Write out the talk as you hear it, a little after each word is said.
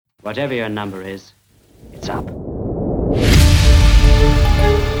Whatever your number is, it's up.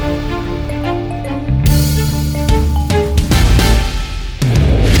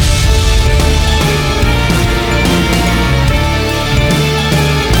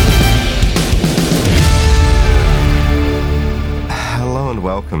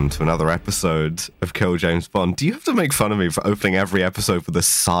 Welcome to another episode of Kill James Bond. Do you have to make fun of me for opening every episode with a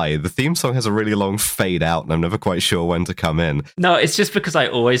sigh? The theme song has a really long fade out, and I'm never quite sure when to come in. No, it's just because I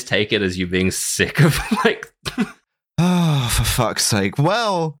always take it as you being sick of, like... Oh, for fuck's sake.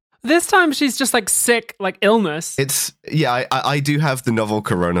 Well... This time she's just, like, sick, like, illness. I do have the novel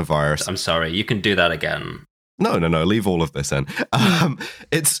coronavirus. I'm sorry, you can do that again. No, leave all of this in.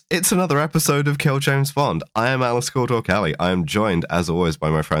 It's another episode of Kill James Bond. I am Alice Caldwell-Kelly. I am joined, as always, by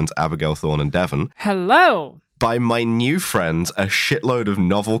my friends Abigail Thorne and Devon. Hello! By my new friends, a shitload of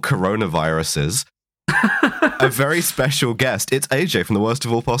novel coronaviruses. A very special guest. It's AJ from The Worst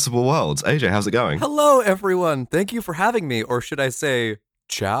of All Possible Worlds. AJ, how's it going? Hello, everyone. Thank you for having me, or should I say,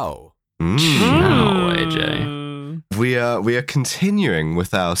 ciao. Ciao, AJ. We are continuing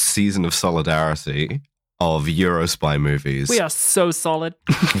with our season of solidarity of Eurospy movies. We are so solid.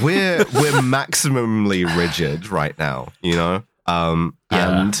 We're maximally rigid right now, you know?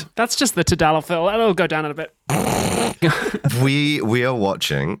 And that's just the Tadalafil. It'll go down in a bit. we are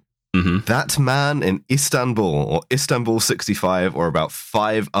watching That Man in Istanbul, or Istanbul 65, or about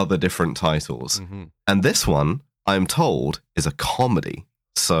 5 other different titles. And this one, I'm told, is a comedy.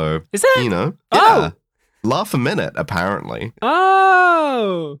 So, is it? You know, yeah, laugh a minute, apparently.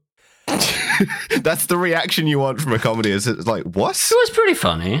 Oh! That's the reaction you want from a comedy. Is it's like, what? It was pretty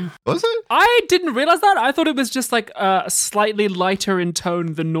funny. Was it? I didn't realize that. I thought it was just like slightly lighter in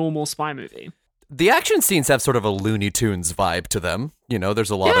tone than normal spy movie. The action scenes have sort of a Looney Tunes vibe to them. You know, there's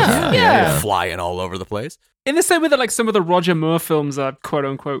a lot of flying all over the place. In the same way that like some of the Roger Moore films are quote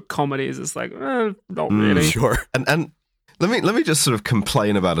unquote comedies, it's like, not really. Sure. And let me just sort of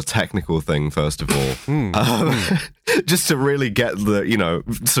complain about a technical thing first of all, just to really get the, you know,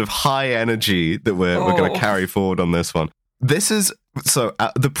 sort of high energy that we're going to carry forward on this one. This is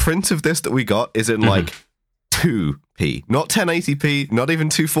the print of this that we got is in like 2p, not 1080p, not even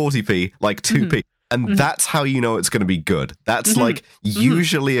 240p, like 2p, and that's how you know it's going to be good. That's like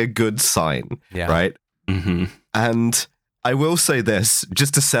usually a good sign, right? And I will say this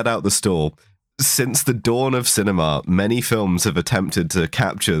just to set out the stall. Since the dawn of cinema, many films have attempted to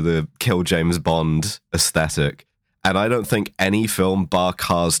capture the Kill James Bond aesthetic, and I don't think any film bar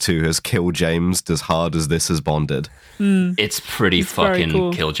Cars 2 has killed James as hard as this has bonded. It's pretty fucking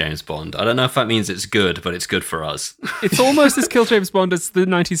cool. Kill James Bond. I don't know if that means it's good, but it's good for us. It's almost as Kill James Bond as the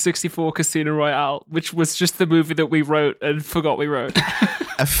 1964 Casino Royale, which was just the movie that we wrote and forgot we wrote.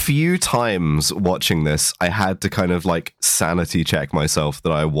 A few times watching this, I had to kind of like sanity check myself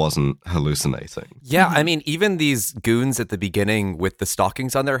that I wasn't hallucinating. Yeah, I mean, even these goons at the beginning with the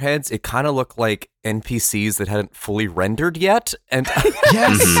stockings on their heads, it kind of looked like NPCs that hadn't fully rendered yet. And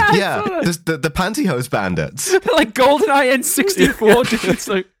yes, yeah, the pantyhose bandits. Like GoldenEye N64 dudes.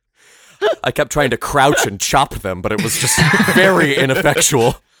 Like... I kept trying to crouch and chop them, but it was just very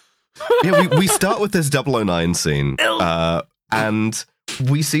ineffectual. Yeah, we start with this 009 scene, and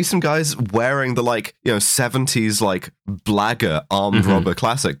we see some guys wearing the, like, you know, 70s, like, blagger armed robber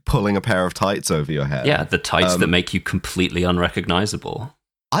classic, pulling a pair of tights over your head. Yeah, the tights that make you completely unrecognizable.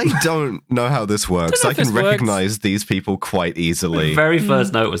 I don't know how this works. I can recognize these people quite easily. The very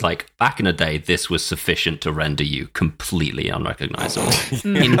first note was like, back in the day, this was sufficient to render you completely unrecognizable.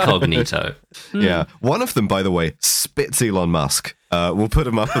 Incognito. Yeah. One of them, by the way, spits Elon Musk. We'll put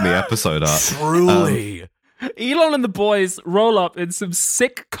him up in the episode art. Truly. Elon and the boys roll up in some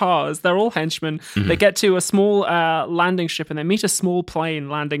sick cars. They're all henchmen. They get to a small landing ship and they meet a small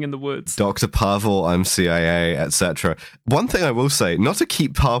plane landing in the woods. Dr. Pavel, I'm CIA, etc. One thing I will say, not to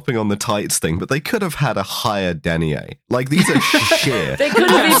keep harping on the tights thing, but they could have had a higher denier. Like, these are sheer. They could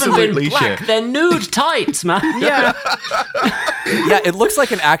have even been Absolutely black. sheer. They're nude tights, man. Yeah. Yeah, it looks like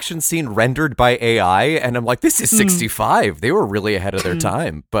an action scene rendered by AI, and I'm like, this is 65. They were really ahead of their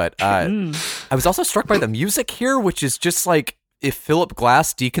time. But I was also struck by the music here, which is just like if Philip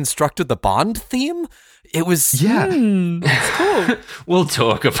Glass deconstructed the Bond theme. It was... It's cool. We'll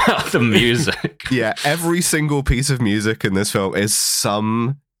talk about the music. Yeah, every single piece of music in this film is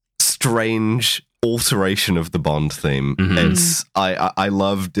some strange alteration of the Bond theme. It's I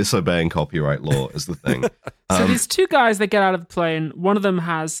love disobeying copyright law as the thing. So these two guys, they get out of the plane. One of them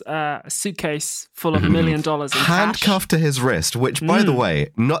has a suitcase full of $1 million in cash. Handcuffed to his wrist, which, by the way,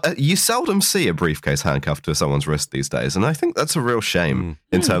 you seldom see a briefcase handcuffed to someone's wrist these days, and I think that's a real shame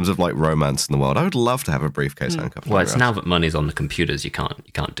in terms of like romance in the world. I would love to have a briefcase handcuffed. Well, to it's my now wrist. that money's on the computers, you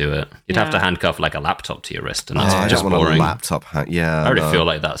can't do it. You'd have to handcuff like a laptop to your wrist, and that's I just don't want boring. a laptop. Yeah, I already feel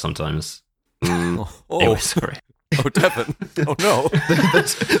like that sometimes. Anyway, sorry. Oh, Devin. Oh, no.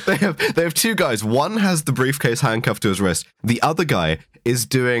 they have two guys. One has the briefcase handcuffed to his wrist. The other guy is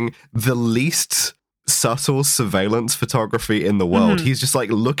doing the least subtle surveillance photography in the world. He's just like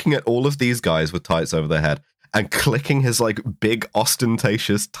looking at all of these guys with tights over their head and clicking his like big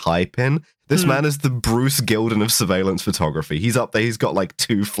ostentatious type in. This man is the Bruce Gilden of surveillance photography. He's up there. He's got like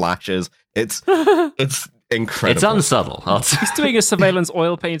 2 flashes. It's incredible. It's unsubtle. He's doing a surveillance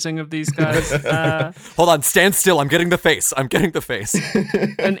oil painting of these guys. Hold on, stand still. I'm getting the face.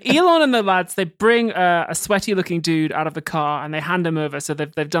 And Elon and the lads, they bring a sweaty-looking dude out of the car and they hand him over. So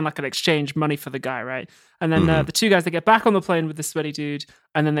they've done like an exchange money for the guy, right? And then the two guys, they get back on the plane with the sweaty dude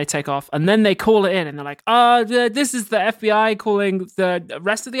and then they take off. And then they call it in and they're like, this is the FBI calling the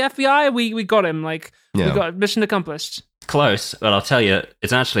rest of the FBI. We got him. Like, we got mission accomplished. Close, but I'll tell you,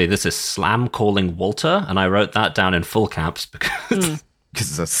 this is Slam calling Walter, and I wrote that down in full caps because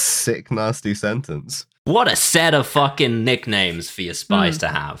it's a sick, nasty sentence. What a set of fucking nicknames for your spies to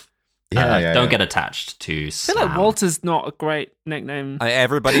have. Don't get attached to Slam. I feel like Walter's not a great nickname.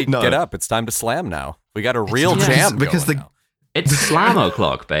 Everybody get up. It's time to slam now. We got a real jam because going now. It's Slam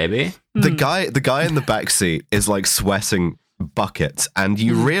o'clock, baby. The guy in the back seat is like sweating buckets, and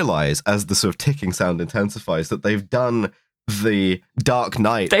you realize as the sort of ticking sound intensifies that they've done the Dark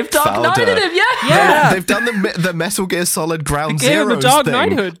Knight. They've Dark Knighted him, They've done the Metal Gear Solid Ground Zero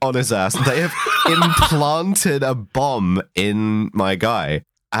thing on his ass. They have implanted a bomb in my guy.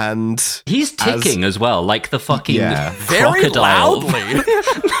 And he's ticking as well, like the fucking very crocodile. loudly.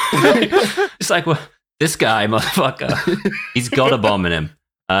 It's like, well, this guy, motherfucker, he's got a bomb in him,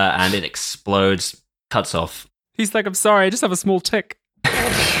 and it explodes, cuts off. He's like, I'm sorry, I just have a small tick.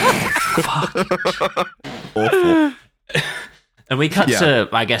 Awful. And we cut to,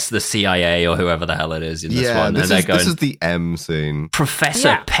 I guess, the CIA or whoever the hell it is in this one. This is the M scene.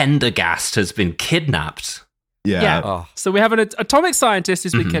 Professor Pendergast has been kidnapped. Yeah. Oh. So we have an atomic scientist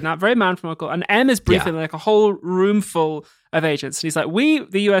who's been kidnapped, very man-from-uncle, and M is briefing like a whole room full of agents. And he's like,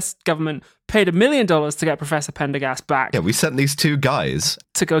 the US government, paid $1 million to get Professor Pendergast back. Yeah, we sent these 2 guys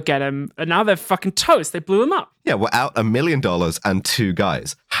to go get him, and now they're fucking toast. They blew him up. Yeah, we're out $1 million and 2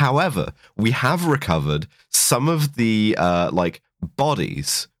 guys. However, we have recovered some of the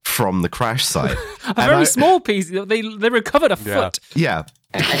bodies from the crash site. A very small piece. They recovered a foot. Yeah.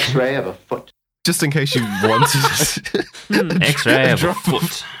 An X-ray of a foot. Just in case you wanted X-ray of a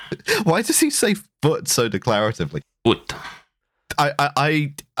foot. Why does he say foot so declaratively? Foot.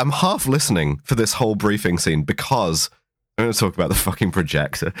 I am half listening for this whole briefing scene because I'm going to talk about the fucking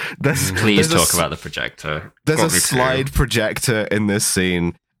projector. Please talk about the projector. There's a slide projector in this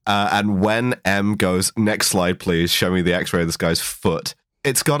scene, and when M goes, next slide please, show me the x-ray of this guy's foot,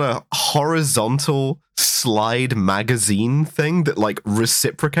 it's got a horizontal slide magazine thing that like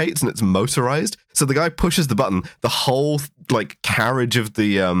reciprocates and it's motorized. So the guy pushes the button, the whole like carriage of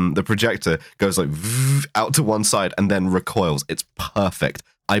the projector goes like out to one side and then recoils. It's perfect.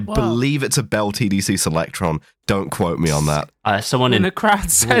 I believe it's a Bell TDC Selectron. Don't quote me on that. Someone in the crowd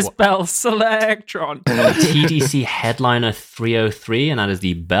says Bell Selectron. TDC Headliner 303, and that is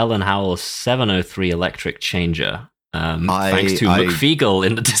the Bell & Howell 703 electric changer. Thanks to McFeagle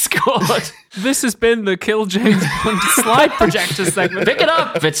in the Discord. This has been the Kill James Bond slide projector segment. Pick it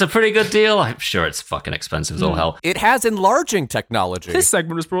up. It's a pretty good deal. I'm sure it's fucking expensive as all hell. It has enlarging technology. This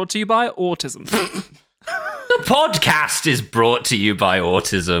segment was brought to you by autism. The podcast is brought to you by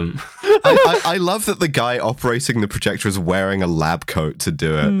autism. I love that the guy operating the projector is wearing a lab coat to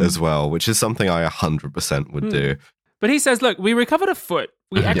do it as well, which is something I 100% would do. But he says, look, we recovered a foot.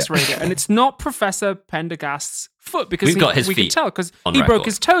 We x-rayed it, and it's not Professor Pendergast's foot because We've got his we feet can tell because he on broke record.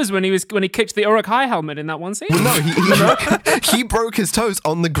 his toes when he kicked the Uruk High helmet in that one scene. Well, no, he broke his toes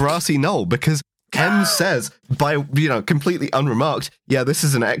on the grassy knoll because Ken says, by completely unremarked, yeah, this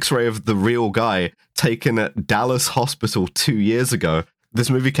is an x-ray of the real guy taken at Dallas Hospital 2 years ago. This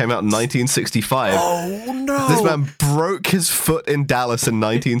movie came out in 1965. Oh, no. This man broke his foot in Dallas in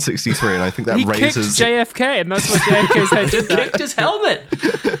 1963, and I think that he raises... kicked JFK, and that's what JFK's head did that. Kicked his helmet.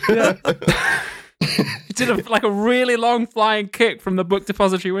 He did a really long flying kick from the book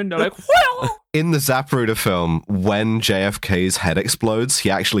depository window. Like, whoa! In the Zapruder film, when JFK's head explodes, he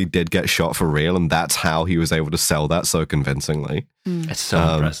actually did get shot for real, and that's how he was able to sell that so convincingly. It's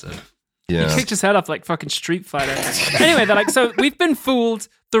so impressive. Yeah. He kicked his head off like fucking Street Fighter. Anyway, they're like, so we've been fooled.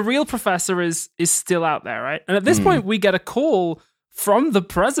 The real professor is still out there, right? And at this point, we get a call from the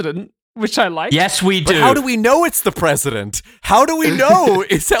president, which I like. Yes, we do. But how do we know it's the president? How do we know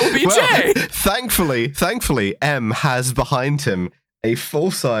it's LBJ? Well, thankfully, M has behind him a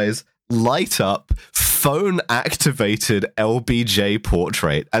full-size, light-up, phone-activated LBJ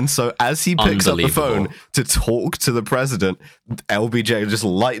portrait. And so as he picks up the phone to talk to the president, LBJ just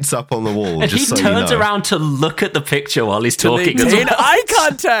lights up on the wall. And just he turns around to look at the picture while he's talking. Maintain eye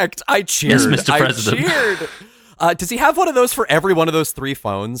contact. I cheered. Yes, Mr. President. I cheered. Does he have one of those for every one of those 3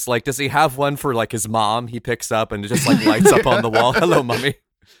 phones? Like, does he have one for, like, his mom he picks up and it just, like, lights up on the wall? Hello, mommy.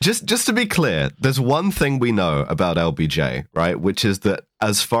 Just to be clear, there's one thing we know about LBJ, right? Which is that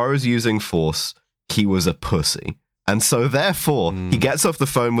as far as using force, he was a pussy. And so therefore, he gets off the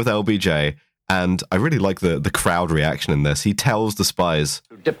phone with LBJ, and I really like the crowd reaction in this. He tells the spies,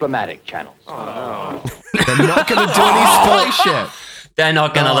 Diplomatic channels. they're not going to do any spy shit. They're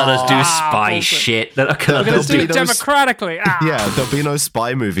not going to let us do spy shit. They're not We're going going to do it those- democratically. Yeah, there'll be no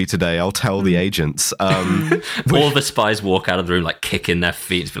spy movie today. I'll tell the agents. All the spies walk out of the room like kicking their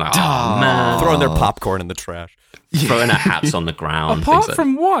feet, be like, "Oh man!" Throwing their popcorn in the trash. Throwing their hats on the ground. Apart things like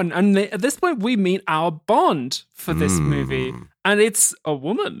from one, and at this point, we meet our Bond for this movie, and it's a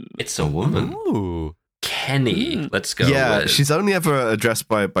woman. it's a woman, Ooh. Kenny. Let's go. Yeah, with. she's only ever addressed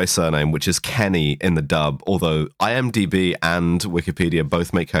by surname, which is Kenny in the dub, although IMDb and Wikipedia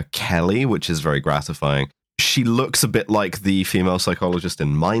both make her Kelly, which is very gratifying. She looks a bit like the female psychologist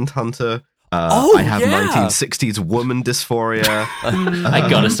in Mindhunter. I have 1960s woman dysphoria. I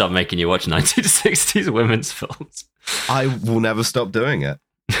gotta stop making you watch 1960s women's films. I will never stop doing it.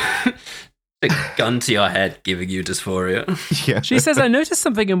 A gun to your head, giving you dysphoria. Yeah. She says, I noticed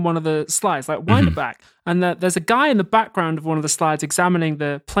something in one of the slides, like wind it back, and that there's a guy in the background of one of the slides examining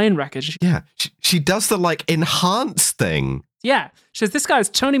the plane wreckage. Yeah, she does the like enhance thing. Yeah. She says, this guy is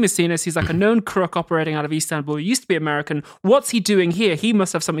Tony Macinas. He's like a known crook operating out of Istanbul. He used to be American. What's he doing here? He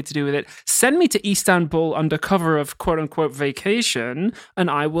must have something to do with it. Send me to Istanbul under cover of quote unquote vacation,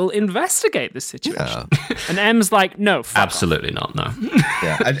 and I will investigate the situation. Yeah. And M's like, no, fuck Absolutely not, no.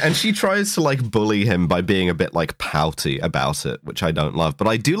 Yeah, and she tries to like bully him by being a bit like pouty about it, which I don't love. But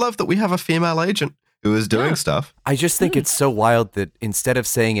I do love that we have a female agent who is doing stuff. I just think it's so wild that instead of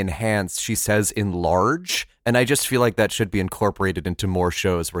saying enhance, she says enlarge. And I just feel like that should be incorporated into more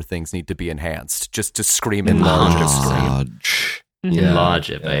shows where things need to be enhanced, just to scream enlarge.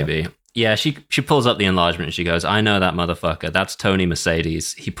 Enlarge it, baby. Yeah, she pulls up the enlargement and she goes, I know that motherfucker. That's Tony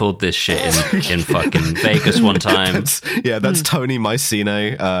Mercedes. He pulled this shit in fucking Vegas one time. That's Tony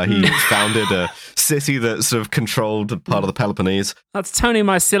Mycenae. He founded a city that sort of controlled part of the Peloponnese. That's Tony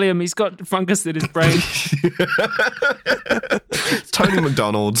Mycelium. He's got fungus in his brain. Tony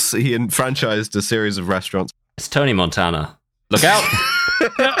McDonald's. He franchised a series of restaurants. It's Tony Montana. Look out.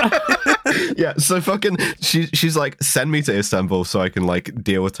 Yeah, so fucking she's like, send me to Istanbul so I can like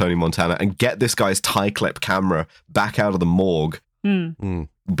deal with Tony Montana and get this guy's tie clip camera back out of the morgue.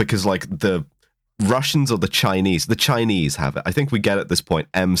 Because like the Russians or the Chinese have it. I think we get at this point.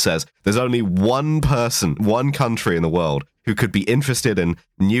 M says there's only one country in the world who could be interested in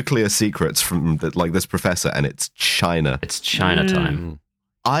nuclear secrets from like this professor, and it's China. It's China time.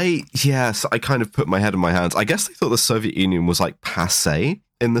 I kind of put my head in my hands. I guess they thought the Soviet Union was like passé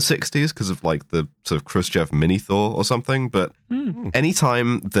in the 60s because of like the sort of Khrushchev mini Thor or something. But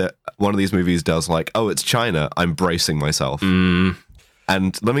anytime that one of these movies does like, oh, it's China, I'm bracing myself. And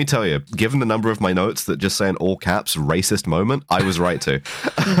let me tell you, given the number of my notes that just say in all caps, racist moment, I was right to.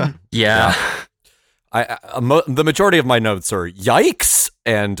 Yeah. The majority of my notes are yikes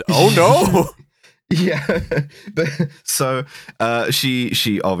and oh no. Yeah. So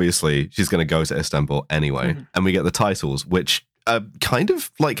she obviously, she's going to go to Istanbul anyway. And we get the titles, which kind of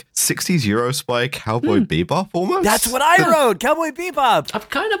like 60s Euro spy Cowboy Bebop almost. That's what I wrote. Cowboy Bebop. I'm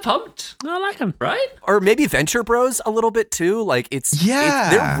kind of pumped. I like him. Right? Or maybe Venture Bros a little bit too. Like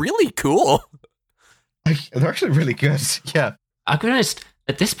they're really cool. They're actually really good. Yeah. I'll be honest,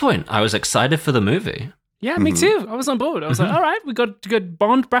 at this point, I was excited for the movie. Yeah, me too. I was on board. I was like, all right, we got good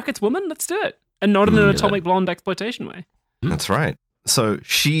Bond brackets woman. Let's do it. And not in an Atomic Blonde exploitation way. That's right. So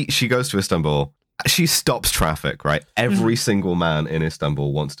she goes to Istanbul. She stops traffic, right? Every single man in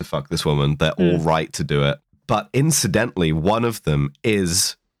Istanbul wants to fuck this woman. They're all right to do it. But incidentally, one of them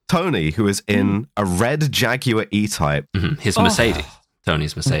is Tony, who is in a red Jaguar E-Type. His Mercedes.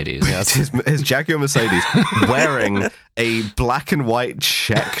 Tony's Mercedes. Yes, his Jaguar Mercedes wearing a black and white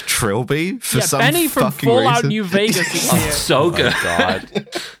check trilby for some Benny from fucking Fallout reason. New Vegas is here. So good. God.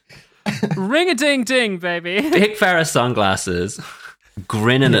 Ring-a-ding-ding, baby. Big pair of sunglasses,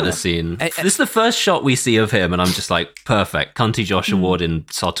 grinning at the scene. This is the first shot we see of him, and I'm just like, perfect. Cunty Josh Award in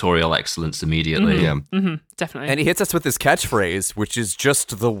sartorial excellence immediately. Yeah. Definitely. And he hits us with his catchphrase, which is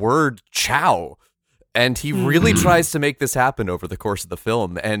just the word "chow." And he really tries to make this happen over the course of the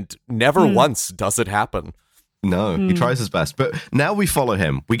film, and never once does it happen. No, he tries his best. But now we follow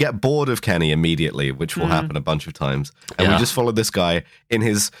him. We get bored of Kenny immediately, which will happen a bunch of times. And we just follow this guy in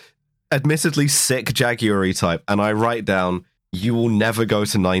his admittedly sick Jaguar type. And I write down, "You will never go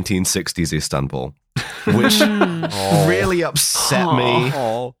to 1960s Istanbul," which really upset me.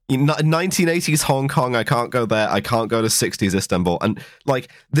 1980s Hong Kong, I can't go there. I can't go to 60s Istanbul. And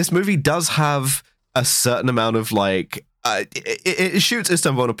like, this movie does have a certain amount of like, it shoots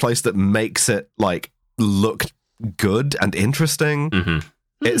Istanbul in a place that makes it like look good and interesting.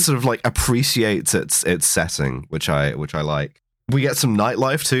 It sort of like appreciates its setting, which I like. We get some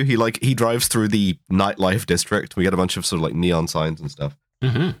nightlife too. He drives through the nightlife district. We get a bunch of sort of like neon signs and stuff.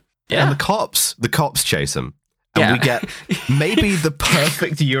 Yeah. And the cops chase him. And we get maybe the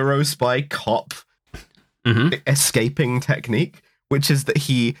perfect Eurospy cop escaping technique, which is that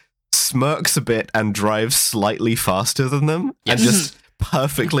he smirks a bit and drives slightly faster than them and just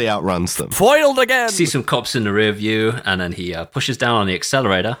perfectly outruns them. Foiled again! See some cops in the rear view, and then he pushes down on the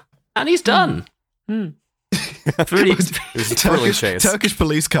accelerator, and he's done. Turkish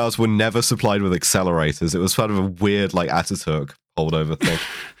police cars were never supplied with accelerators. It was sort of a weird like Ataturk holdover thing.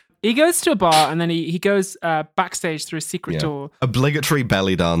 He goes to a bar and then he goes backstage through a secret door. Obligatory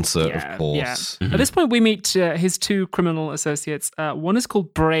belly dancer, of course. At this point, we meet his two criminal associates. One is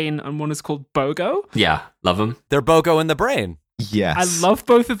called Brain and one is called Bogo. Yeah, love them. They're Bogo and the Brain. Yes. I love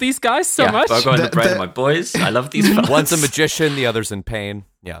both of these guys so much. Bogo and the Brain are my boys. I love these fellas. One's a magician, the other's in pain.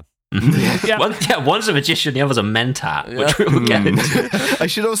 Yeah. One's a magician, the other's a mentat, which we will get into. I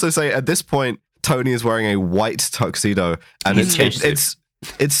should also say, at this point, Tony is wearing a white tuxedo, and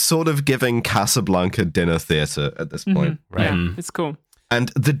it's sort of giving Casablanca dinner theater at this point. Right. Yeah, it's cool. And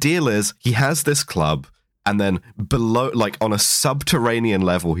the deal is, he has this club, and then below, like on a subterranean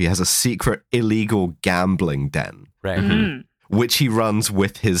level, he has a secret illegal gambling den, Right. which he runs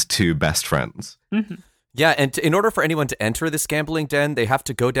with his two best friends. Yeah, and in order for anyone to enter this gambling den, they have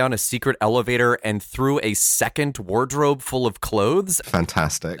to go down a secret elevator and through a second wardrobe full of clothes.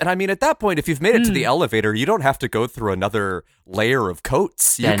 Fantastic. And I mean, at that point, if you've made it to the elevator, you don't have to go through another layer of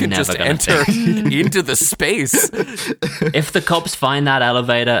coats. You can just enter into the space. If the cops find that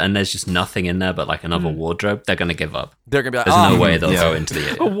elevator and there's just nothing in there but like another wardrobe, they're going to give up. They're going to be like, there's no way they'll go into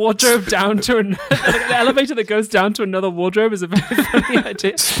the a wardrobe down to an the elevator that goes down to another wardrobe is a very funny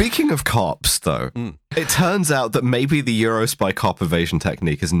idea. Speaking of cops, though, it turns out that maybe the Eurospy cop evasion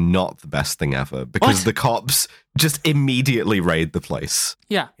technique is not the best thing ever because the cops just immediately raid the place.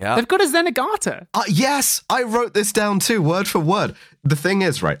 Yeah. Yeah. They've got a Zenigata. Yes, I wrote this down too, word for word. The thing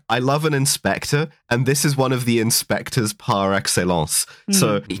is, right, I love an inspector, and this is one of the inspectors par excellence.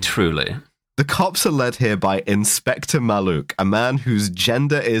 So Truly. the cops are led here by Inspector Maluk, a man whose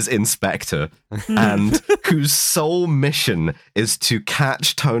gender is inspector and whose sole mission is to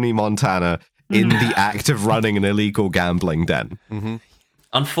catch Tony Montana in the act of running an illegal gambling den.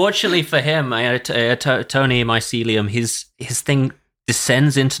 Unfortunately for him, Tony Mycelium, his thing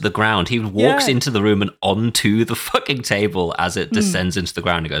descends into the ground. He walks into the room and onto the fucking table as it descends into the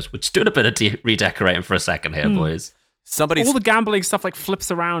ground. He goes, "We're just doing a bit of redecorating for a second here, boys." All the gambling stuff like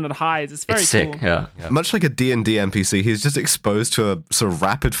flips around and hides. It's very sick, cool. yeah. Much like a D&D NPC, he's just exposed to a sort of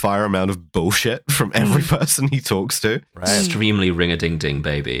rapid-fire amount of bullshit from every person he talks to. Extremely ring-a-ding-ding,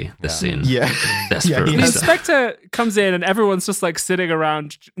 baby, this scene. Yeah. Desperately The so. inspector comes in and everyone's just like sitting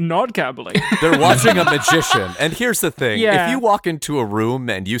around not gambling. They're watching a magician. And here's the thing. Yeah. If you walk into a room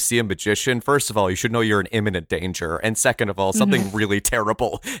and you see a magician, first of all, you should know you're in imminent danger. And second of all, something really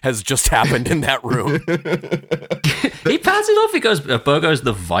terrible has just happened in that room. He passes it off. He goes, Bogo's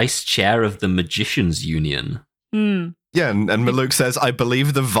the vice chair of the Magicians Union. Yeah, and Maluk says, "I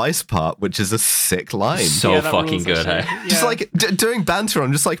believe the vice part," which is a sick line. So that fucking rules, good, actually. hey? Just like doing banter,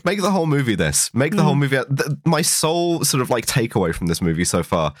 I'm just like, make the whole movie this. Make the whole movie. My sole sort of like takeaway from this movie so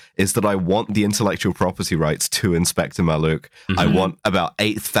far is that I want the intellectual property rights to Inspector Maluk. I want about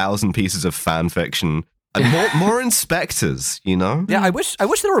 8,000 pieces of fan fiction. And more inspectors, you know? Yeah, I wish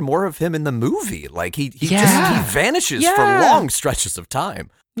there were more of him in the movie. Like he vanishes for long stretches of time.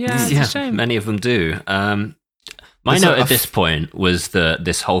 Yeah, it's a shame. Many of them do. My note at this point was that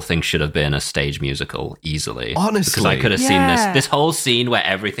this whole thing should have been a stage musical easily. Honestly. Because I could have seen this whole scene where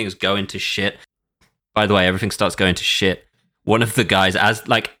everything's going to shit. By the way, everything starts going to shit. One of the guys, as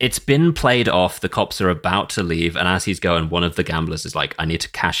like it's been played off, the cops are about to leave, and as he's going, one of the gamblers is like, I need to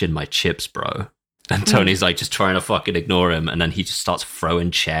cash in my chips, bro. And Tony's like just trying to fucking ignore him, and then he just starts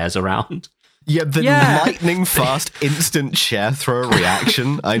throwing chairs around. Yeah, the lightning fast instant chair throw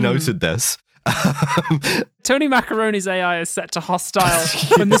reaction. I noted this. Tony Macaroni's AI is set to hostile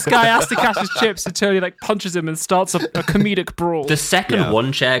when this guy has to cash his chips, and Tony like punches him and starts a comedic brawl. The second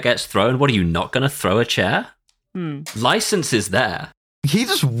one chair gets thrown, what are you not going to throw a chair? License is there. He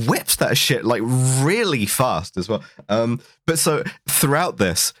just whips that shit like really fast as well. But so throughout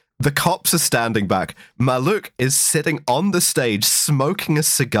this, the cops are standing back. Maluk is sitting on the stage smoking a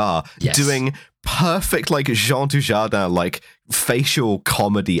cigar, doing perfect like Jean Dujardin like facial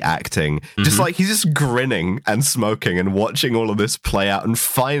comedy acting. Just like he's just grinning and smoking and watching all of this play out. And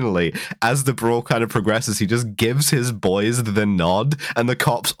finally, as the brawl kind of progresses, he just gives his boys the nod and the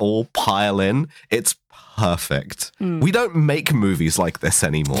cops all pile in. It's perfect. We don't make movies like this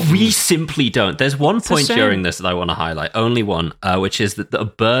anymore. We simply don't. There's one point during this that I want to highlight, only one, which is that a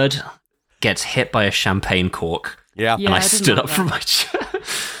bird gets hit by a champagne cork. Yeah. And I stood up from my chair.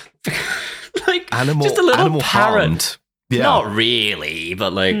 Like, Animal, just a little parrot. harmed. Yeah. Not really,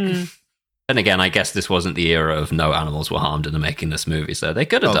 but like... And again, I guess this wasn't the era of no animals were harmed in the making this movie, so they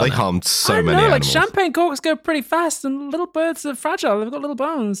could have done they it. harmed so I many know, animals. like champagne corks go pretty fast, and little birds are fragile. They've got little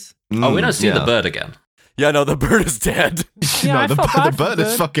bones. Oh, we don't see the bird again. Yeah, no, the bird is dead. Yeah, I the felt bad for bird the is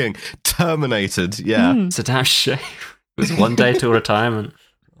bird. fucking terminated. Yeah. It's a damn shame. It was one day to retirement.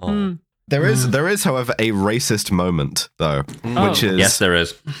 There is, however, a racist moment though, which is Yes, there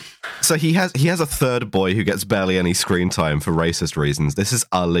is. so he has a third boy who gets barely any screen time for racist reasons. This is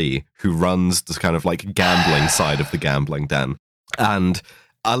Ali, who runs the kind of like gambling side of the gambling den, and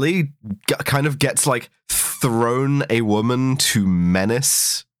Ali kind of gets like thrown a woman to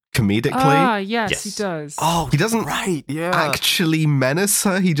menace comedically. Ah, yes, Yes. he does. Oh, He doesn't actually menace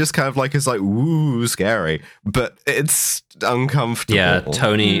her. He just kind of like is like, ooh, scary. But it's uncomfortable. Yeah,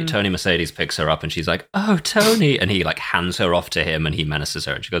 Tony Mercedes picks her up and she's like, "Oh, Tony," and he like hands her off to him and he menaces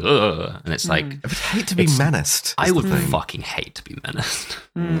her and she goes, "Ugh," and it's like, I would hate to be menaced. I would fucking hate to be menaced.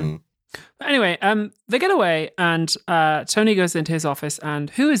 But anyway, they get away, and Tony goes into his office,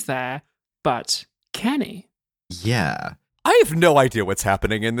 and who is there but Kenny? Yeah. I have no idea what's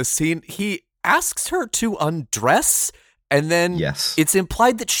happening in this scene. He asks her to undress, and then it's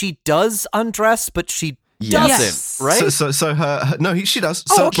implied that she does undress, but she doesn't, Yes. right? So her no, she does.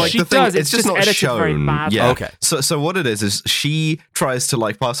 Oh, So okay. like She the thing, does. it's just not edited very shown. badly. Yeah. Okay. So what it is she tries to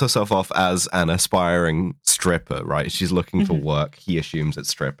like pass herself off as an aspiring stripper, right? She's looking for work. He assumes it's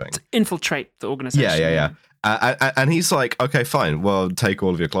stripping. Infiltrate the organization. Yeah. And he's like, okay, fine. Well, take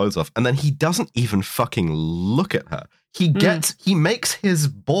all of your clothes off. And then he doesn't even fucking look at her. He makes his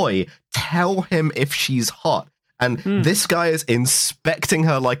boy tell him if she's hot. And this guy is inspecting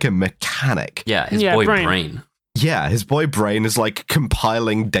her like a mechanic. Yeah, his boy Brain. Yeah, his boy Brain is like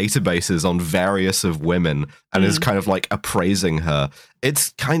compiling databases on various of women and is kind of like appraising her.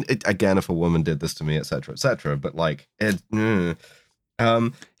 It's again, if a woman did this to me, etc., etc. But like, He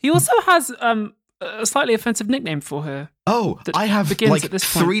also has a slightly offensive nickname for her. Oh, I have begins like at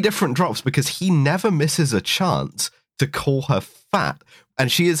this point. 3 different drops because he never misses a chance to call her fat.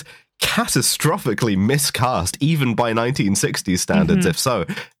 And she is catastrophically miscast, even by 1960s standards, if so.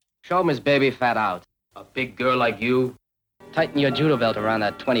 Show him his baby fat out. A big girl like you. Tighten your judo belt around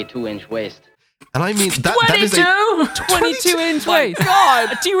that 22-inch waist. And I mean, that is a 22-inch waist.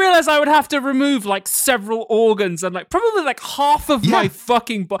 God, do you realize I would have to remove like several organs and like probably like half of my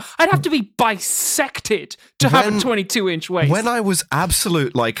fucking body? I'd have to be bisected to have a 22-inch waist. When I was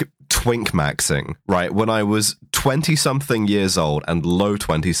absolute like twink maxing, right? When I was 20-something years old and low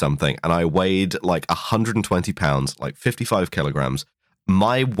 20-something, and I weighed like 120 pounds, like 55 kilograms,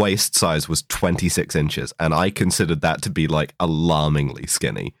 my waist size was 26 inches, and I considered that to be like alarmingly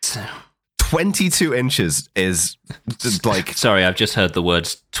skinny. 22 inches is like... Sorry, I've just heard the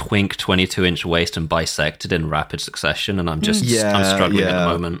words twink, 22-inch waist, and bisected in rapid succession, and I'm just I'm struggling at the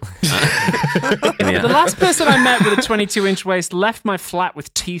moment. The last person I met with a 22-inch waist left my flat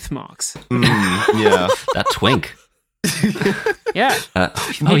with teeth marks. Yeah. That twink. Yeah.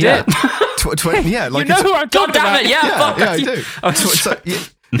 Oh, yeah. Yeah, like you know who I'm God talking damn about. it, yeah, fuck. Yeah, I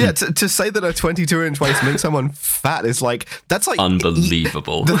do. To say that a 22-inch waist makes someone fat is like, that's like...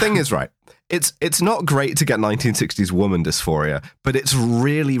 Unbelievable. The thing is, right, it's not great to get 1960s woman dysphoria, but it's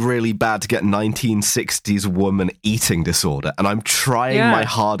really, really bad to get 1960s woman eating disorder, and I'm trying my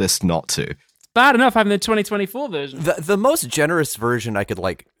hardest not to. bad enough having the 2024 version. The most generous version I could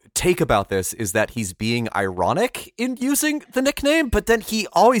take about this is that he's being ironic in using the nickname, but then he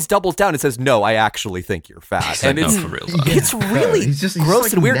always doubles down and says, "No, I actually think you're fat." And it's for real. it's really he's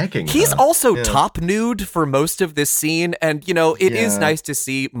gross and weird. negging He's her. also top nude for most of this scene, and it is nice to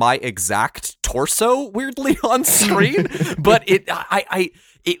see my exact torso weirdly on screen, but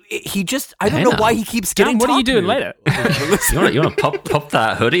he just I don't know why he keeps getting. What are you top doing nude. later? You want to pop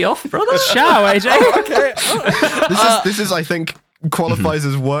that hoodie off, brother? Ciao, AJ. Okay. This is, I think, qualifies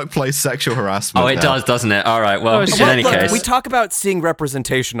as workplace sexual harassment. Oh, it does, doesn't it? All right. Well, in any case, we talk about seeing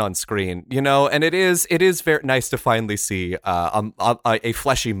representation on screen, and it is very nice to finally see a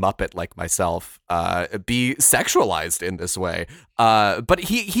fleshy Muppet like myself be sexualized in this way. But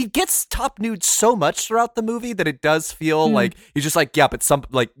he gets top nude so much throughout the movie that it does feel like he's just like, yeah,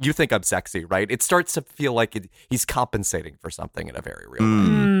 but you think I'm sexy, right? It starts to feel like he's compensating for something in a very real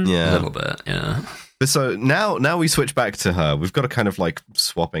way. a little bit, yeah. So now we switch back to her. We've got a kind of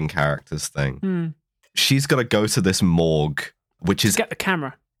swapping characters thing. She's got to go to this morgue, which is Get the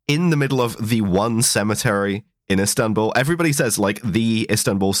camera in the middle of the one cemetery in Istanbul. Everybody says the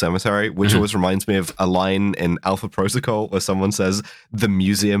Istanbul cemetery, which always reminds me of a line in Alpha Protocol where someone says the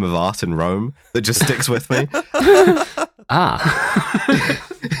Museum of Art in Rome that just sticks with me.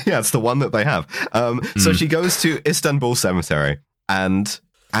 Yeah, it's the one that they have. So she goes to Istanbul cemetery, and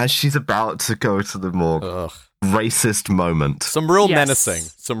as she's about to go to the morgue, racist moment. Some real menacing.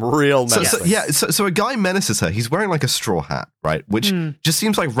 Some real menacing. So a guy menaces her. He's wearing a straw hat, right? Which just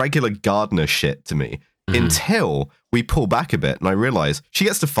seems like regular gardener shit to me. Until we pull back a bit and I realize she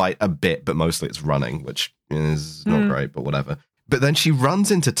gets to fight a bit, but mostly it's running, which is not great, but whatever. But then she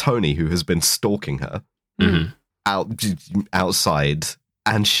runs into Tony, who has been stalking her outside,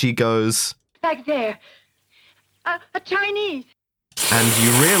 and she goes, Back there. A Chinese. and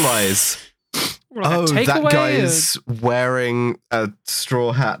you realize, that guy's wearing a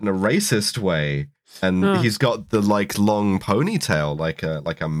straw hat in a racist way. And he's got the long ponytail, like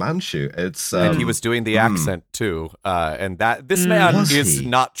a Manchu. It's and he was doing the accent too. And that this man is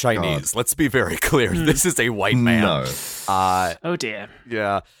not Chinese. God. Let's be very clear. This is a white man. No. Oh dear.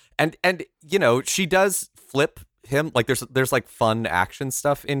 Yeah. And she does flip him. There's fun action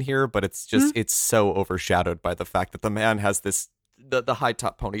stuff in here, but it's just it's so overshadowed by the fact that the man has this the high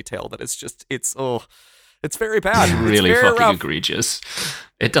top ponytail that it's very bad. It's really very fucking rough. Egregious.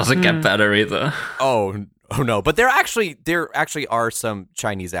 It doesn't get better either. Oh no, but there actually are some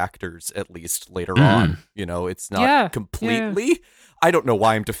Chinese actors at least later on. It's not completely. Yeah. I don't know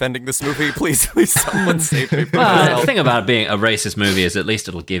why I'm defending this movie. Please, someone save me. The thing about being a racist movie is at least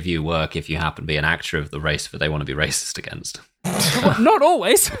it'll give you work if you happen to be an actor of the race that they want to be racist against. Not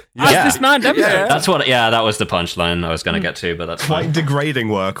always. As this man demonstrated. That's what. Yeah, that was the punchline I was going to get to, but that's quite fine. degrading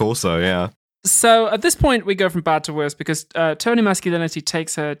work. Also, yeah. So at this point, we go from bad to worse because Tony Masculinity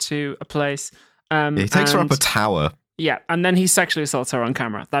takes her to a place. He takes her up a tower. Yeah, and then he sexually assaults her on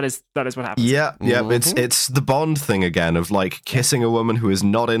camera. That is what happens. Yeah. It's the Bond thing again of kissing a woman who is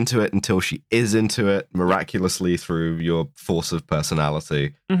not into it until she is into it miraculously through your force of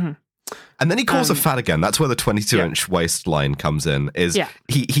personality. And then he calls her fat again. That's where the 22-inch waistline comes in.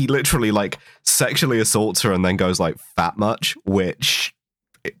 He literally sexually assaults her and then goes fat much, which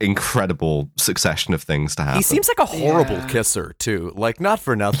incredible succession of things to happen. He seems like a horrible kisser too. Not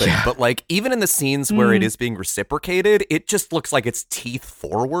for nothing, but even in the scenes where it is being reciprocated, it just looks like it's teeth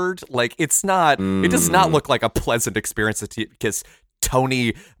forward. It's not. It does not look like a pleasant experience to kiss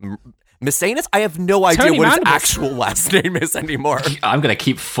Tony Mercedes. I have no idea Tony what his Mandibles. actual last name is anymore. I'm going to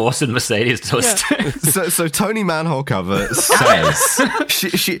keep forcing Mercedes to So Tony Manhole Cover says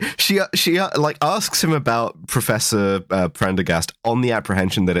she asks him about Professor Prendergast on the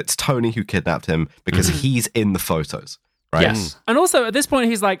apprehension that it's Tony who kidnapped him because he's in the photos. Right? Yes. And also at this point,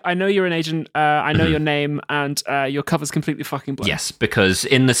 he's like, I know you're an agent, I know your name, and your cover's completely fucking blank. Yes, because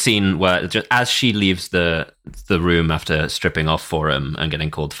in the scene where, as she leaves the room after stripping off for him and getting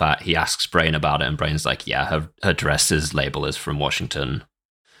called fat, he asks Brain about it, and Brain's like, yeah, her dress's label is from Washington.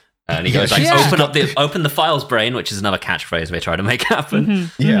 And he goes open the files, Brain, which is another catchphrase we try to make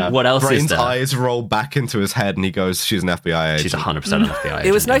happen. Yeah. What else Brain's is there? eyes roll back into his head and he goes, she's an FBI agent. She's 100% an FBI agent.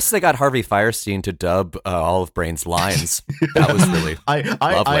 It was nice they got Harvey Firestein to dub all of Brain's lines. That was really lovely,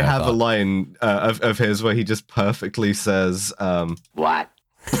 I have a line of his where he just perfectly says, What?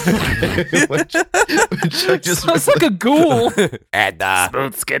 which I just Sounds like a ghoul. and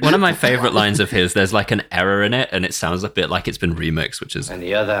one of my favorite lines of his, there's an error in it, and it sounds a bit like it's been remixed, which is... And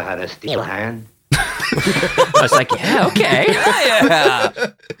the other had a steel hand. I was like, yeah, okay.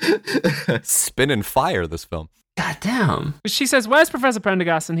 Spin and fire, this film. God damn. She says, "Where's Professor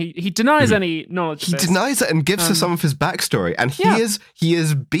Prendergast?" And he denies any knowledge. He of this. denies it and gives her some of his backstory, and he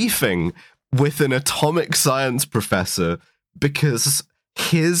is beefing with an atomic science professor because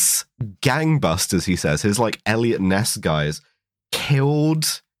his gangbusters, he says, his like Elliot Ness guys,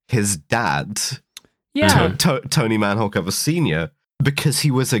 killed his dad, Tony Manhawk Sr., because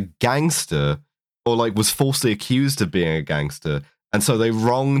he was a gangster, or like was falsely accused of being a gangster, and so they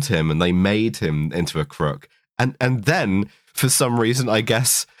wronged him and they made him into a crook. And then, for some reason, I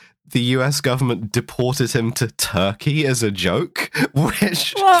guess the US government deported him to Turkey as a joke,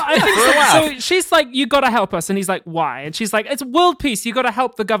 which... Well, I think so. She's like, you gotta help us. And he's like, why? And she's like, it's world peace. You gotta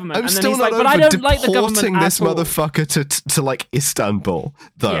help the government. I'm and then still he's not like, but I don't like the government deporting this at all. motherfucker to like Istanbul,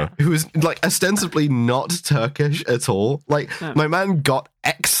 though, who is like ostensibly not Turkish at all. Like, my man got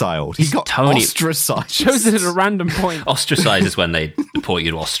exiled. He got ostracized. Chose it at a random point. Ostracized is when they deport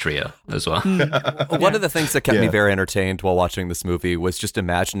you to Austria as well. One of the things that kept me very entertained while watching this movie was just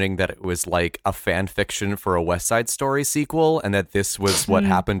imagining that it was like a fan fiction for a West Side Story sequel, and that this was what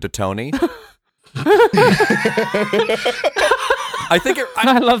happened to Tony. I think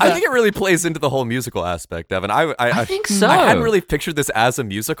it really plays into the whole musical aspect, Evan. I think so. I hadn't really pictured this as a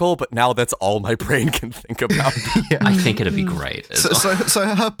musical, but now that's all my brain can think about. I think it'd be great. So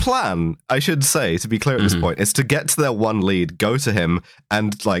her plan, I should say, to be clear at this point, is to get to their one lead, go to him,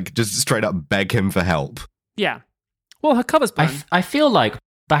 and like just straight up beg him for help. Yeah. Well, her cover's plan. I feel like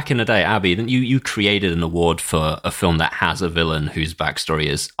back in the day, Abby, you created an award for a film that has a villain whose backstory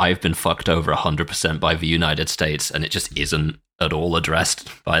is, I've been fucked over 100% by the United States, and it just isn't at all addressed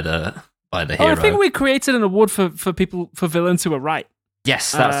by the hero. I think we created an award for villains who are right.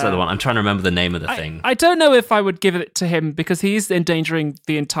 Yes, that's the one. I'm trying to remember the name of the thing. I don't know if I would give it to him because he's endangering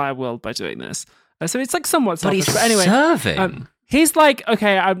the entire world by doing this. So it's like somewhat selfish. But anyway, serving. He's like,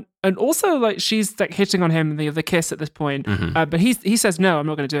 okay, and also like she's like hitting on him, the kiss at this point. But he says no, I'm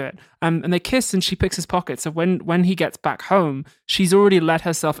not going to do it. And they kiss, and she picks his pocket. So when he gets back home, she's already let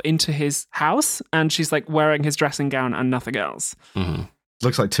herself into his house, and she's like wearing his dressing gown and nothing else.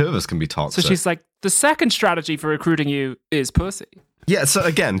 Looks like two of us can be toxic. So she's like, the second strategy for recruiting you is pussy. Yeah. So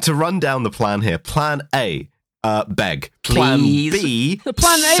again, to run down the plan here, Plan A. Beg. Please. Plan B. The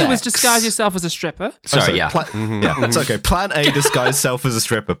plan sex. A was disguise yourself as a stripper. Sorry, yeah, it's okay. Plan A, disguise self as a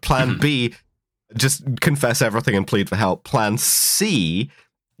stripper. Plan B, just confess everything and plead for help. Plan C,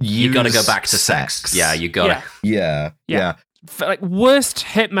 you got to go back to sex. Yeah, you got to. Yeah. Like worst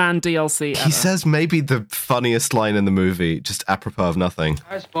Hitman DLC ever. He says maybe the funniest line in the movie, just apropos of nothing.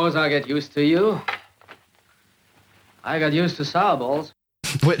 I suppose I'll get used to you. I got used to sour balls.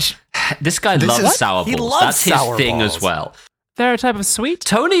 Which this guy loves sour balls. He loves That's his sour thing balls. as well. They're a type of sweet.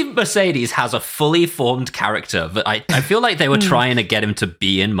 Tony Mercedes has a fully formed character, but I feel like they were trying to get him to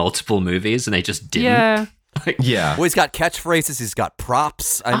be in multiple movies, and they just didn't. Yeah. Yeah. Well, he's got catchphrases, he's got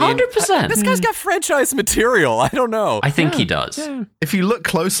props. I mean, 100%. This guy's got franchise material. I don't know. I think he does. Yeah. If you look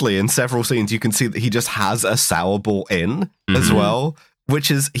closely in several scenes, you can see that he just has a sour ball in as well, which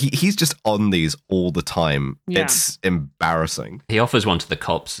is, he's just on these all the time. Yeah. It's embarrassing. He offers one to the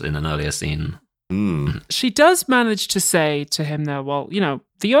cops in an earlier scene. She does manage to say to him, though, well, you know,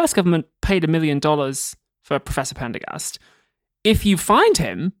 the US government paid $1 million for Professor Pendergast. If you find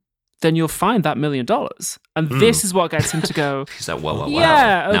him, then you'll find that $1 million. And this is what gets him to go. He's like, wow.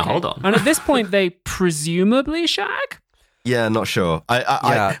 Yeah, okay. Now, hold on. And at this point, they presumably shag? Yeah, not sure.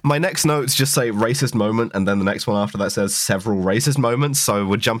 My next notes just say racist moment, and then the next one after that says several racist moments. So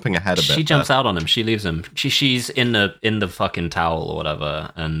we're jumping ahead a bit. She jumps out on him. She leaves him. She's in the fucking towel or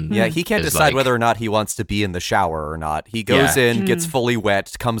whatever. And Yeah, he can't decide whether or not he wants to be in the shower or not. He goes in, gets fully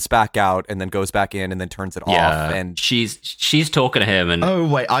wet, comes back out, and then goes back in, and then turns it off. And she's talking to him, and Oh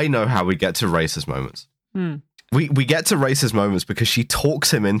wait, I know how we get to racist moments. We get to racist moments because she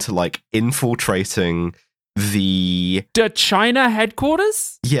talks him into like infiltrating the China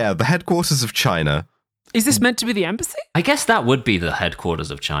headquarters? the headquarters of China. Is this meant to be the embassy? I guess that would be the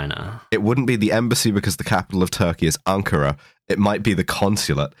headquarters of China. It wouldn't be the embassy because the capital of Turkey is Ankara. It might be the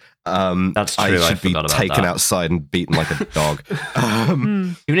consulate. That's true. I I should be forgot about taken that. outside and beaten like a dog.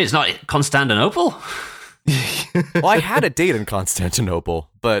 Even it's not Constantinople. well, I had a date in Constantinople,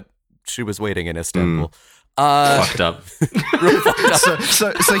 but she was waiting in Istanbul. Fucked up. Really fucked up.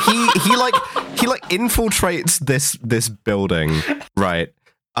 So he infiltrates this building, right?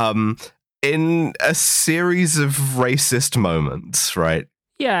 In a series of racist moments, right?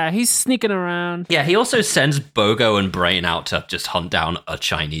 Yeah, he's sneaking around. Yeah, he also sends Bogo and Brain out to just hunt down a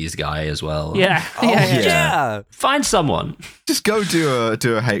Chinese guy as well. Yeah. Yeah. Find someone. Just go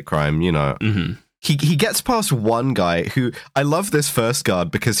do a hate crime, you know. He gets past one guy who, I love this first guard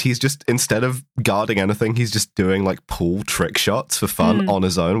because he's just, instead of guarding anything, he's just doing like pool trick shots for fun on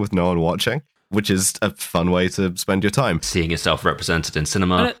his own with no one watching, which is a fun way to spend your time. Seeing yourself represented in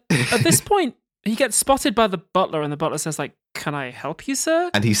cinema. At this point, he gets spotted by the butler, and the butler says, like, "Can I help you,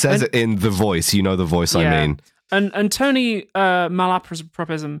 sir?" And he says it in the voice, you know the voice I mean. And Tony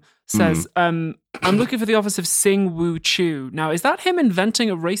Malapropism says, I'm looking for the office of Sing Woo Chu. Now, is that him inventing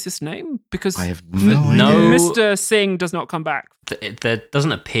a racist name? Because I have no idea. Mr. Singh does not come back. There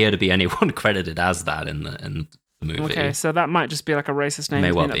doesn't appear to be anyone credited as that in the movie. Okay, so that might just be like a racist name.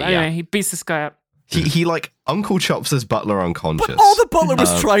 May well be, anyway, he beats this guy up. He like Uncle Chops his butler unconscious. But all the butler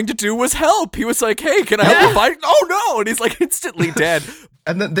was trying to do was help. He was like, "Hey, can I help you fight?" Oh no! And he's like instantly dead.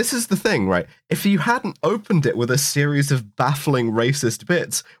 And then this is the thing, right? If you hadn't opened it with a series of baffling racist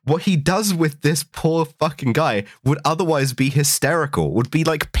bits, what he does with this poor fucking guy would otherwise be hysterical, would be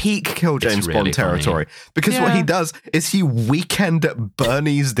like peak Kill James really Bond territory. Because what he does is he Weekend at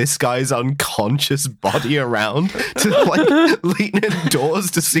Bernie's this guy's unconscious body around to like lean indoors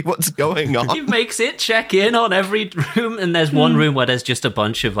to see what's going on. He makes it check in on every room, and there's one room where there's just a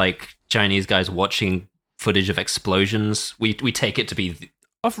bunch of like Chinese guys watching footage of explosions. We take it to be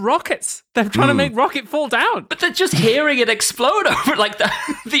of rockets. They're trying to make rocket fall down. but they're just hearing it explode over. Like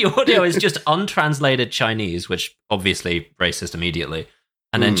the audio is just untranslated Chinese, which obviously racist immediately,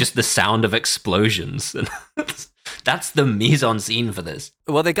 and then just the sound of explosions. And that's the mise en scene for this.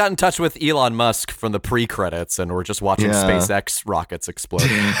 Well, they got in touch with Elon Musk from the pre-credits, and we're just watching SpaceX rockets explode.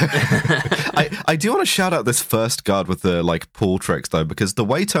 I do want to shout out this first guard with the like pool tricks though, because the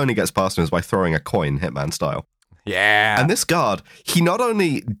way Tony gets past him is by throwing a coin, Hitman style. Yeah. And this guard, he not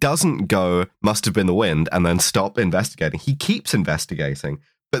only doesn't go, must have been the wind, and then stop investigating, he keeps investigating.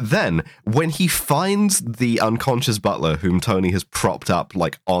 But then, when he finds the unconscious butler whom Tony has propped up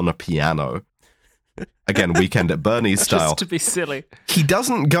like on a piano, again, Weekend at Bernie's style. Just to be silly. He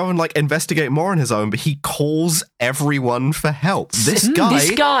doesn't go and like investigate more on his own, but he calls everyone for help. This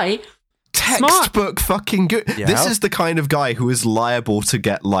guy, textbook fucking good. Yeah. This is the kind of guy who is liable to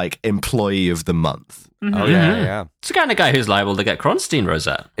get like Employee of the Month. Oh, yeah. It's the kind of guy who's liable to get Kronstein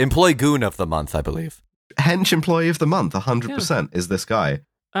Rosette. Employee Goon of the Month, I believe. Hench Employee of the Month, 100% is this guy.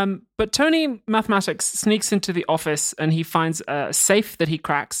 But Tony Mathematics sneaks into the office and he finds a safe that he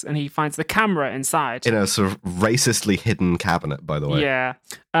cracks and he finds the camera inside. In a sort of racistly hidden cabinet, by the way. Yeah.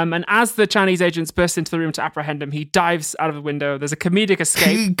 And as the Chinese agents burst into the room to apprehend him, he dives out of the window. There's a comedic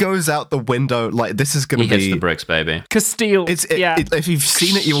escape. He goes out the window like this is going to be... He hits the bricks, baby. Castile. If you've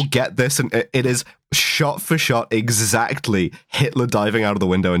seen it, you'll get this, and it is shot for shot exactly Hitler diving out of the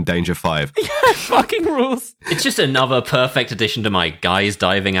window in Danger 5. Yeah, fucking rules. It's just another perfect addition to my guys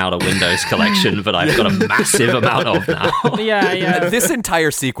diving out of windows collection, but I've got a massive amount of now. Yeah. This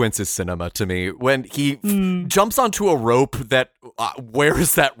entire sequence is cinema to me. When he jumps onto a rope that, where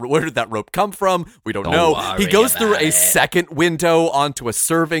did that rope come from? We don't know. He goes through a second window onto a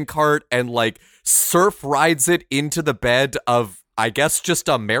serving cart and like surf rides it into the bed of, I guess, just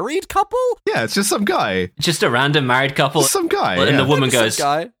a married couple? Yeah, it's just some guy. Just a random married couple. Some guy. And the woman goes,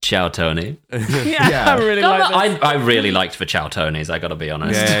 guy. "Ciao, Tony." I really like this. I really liked the Ciao Tonys, I gotta be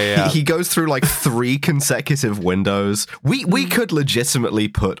honest. Yeah. He goes through like 3 consecutive windows. We could legitimately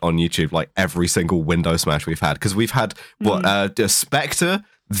put on YouTube like every single window smash we've had, because we've had Spectre,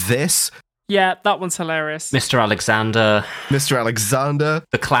 this. Yeah, that one's hilarious. Mr. Alexander,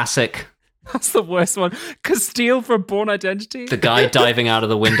 the classic. That's the worst one. Castile for Born Identity. The guy diving out of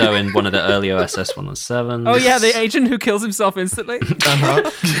the window in one of the earlier SS-117s. Oh yeah, the agent who kills himself instantly.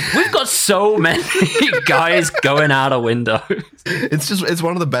 We've got so many guys going out of windows. It's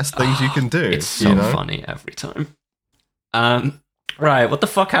one of the best things you can do. It's so funny every time. Right, what the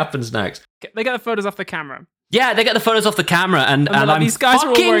fuck happens next? They get the photos off the camera. Yeah, they get the photos off the camera, and like, I'm these guys are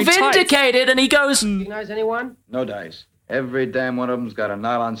all fucking wearing tights. vindicated. And he goes, Recognize anyone? No dice. Every damn one of them's got a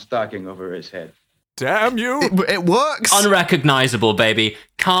nylon stocking over his head. Damn you. It works. unrecognizable, baby.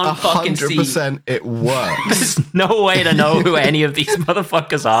 Can't fucking see. 100% it works. There's no way to know who any of these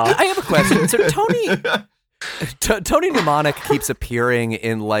motherfuckers are. I have a question. So Tony Mnemonic keeps appearing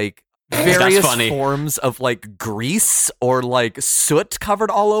in like various forms of like grease or like soot covered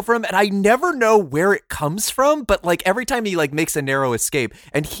all over him, and I never know where it comes from, but like every time he like makes a narrow escape,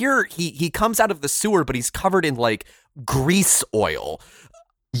 and here he comes out of the sewer, but he's covered in like grease oil.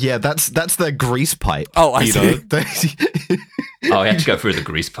 Yeah, that's their grease pipe. Oh, I see. Oh, he had to go through the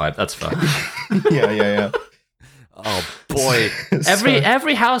grease pipe. That's fine. Yeah. Oh boy.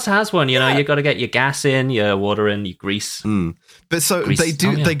 Every house has one, you know. You got to get your gas in, your water in, your grease. But so Grease. they do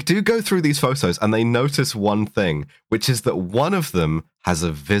Oh, yeah. they do go through these photos and they notice one thing, which is that one of them has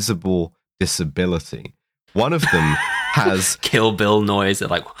a visible disability. One of them has Kill Bill noise. They're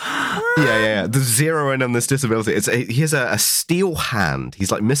like, yeah. The zero in on this disability. He has a steel hand.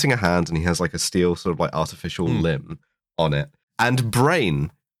 He's like missing a hand, and he has like a steel sort of like artificial limb on it. And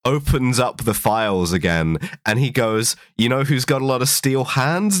Brain opens up the files again, and he goes, "You know who's got a lot of steel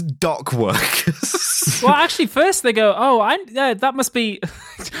hands? Dock workers." Well, actually, first they go, that must be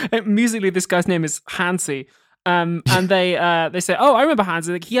musically. This guy's name is Hansi. And they say, "Oh, I remember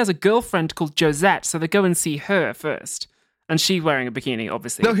Hansi. Like, he has a girlfriend called Josette." So they go and see her first, and she's wearing a bikini,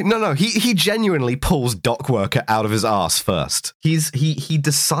 obviously. No. He genuinely pulls dock worker out of his ass first. He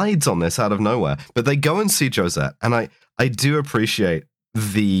decides on this out of nowhere. But they go and see Josette, and I do appreciate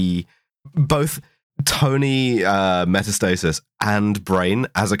the both Tony Metastasis and Brain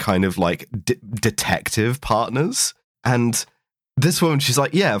as a kind of like detective partners. And this woman, she's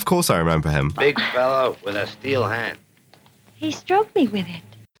like, "Yeah, of course I remember him." Big fellow with a steel hand. He stroked me with it.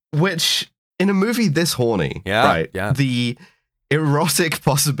 Which, in a movie this horny, the erotic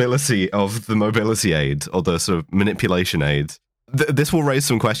possibility of the mobility aid or the sort of manipulation aid, this will raise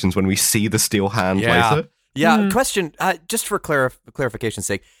some questions when we see the steel hand later. Yeah, question, just for clarification's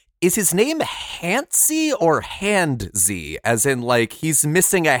sake, is his name Hansi or Handsy? As in, like, he's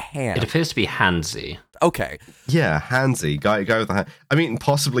missing a hand? it appears to be Handsy. Okay. Yeah, handsy. Guy with the hand. I mean,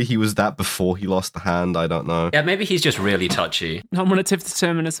 possibly he was that before he lost the hand. I don't know. Yeah, maybe he's just really touchy. Nominative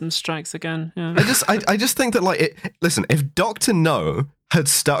determinism strikes again. Yeah. I just think that, like, listen, if Dr. No had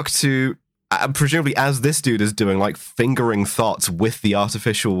stuck to, presumably as this dude is doing, like, fingering thoughts with the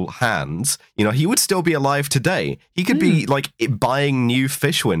artificial hands, you know, he would still be alive today. He could be, like, buying new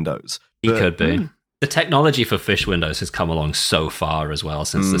fish windows. He could be. The technology for fish windows has come along so far as well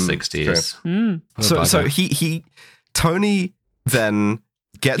since the 60s. So Tony then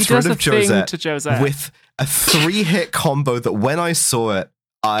gets rid of Josette with a 3-hit combo that when I saw it,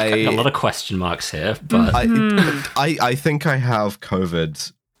 A lot of question marks here, but I think I have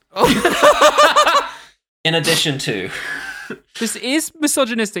COVID. In addition to, this is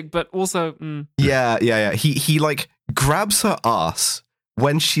misogynistic, but also Yeah. He like grabs her ass.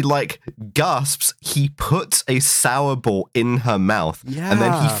 When she, like, gasps, he puts a sour ball in her mouth. Yeah. And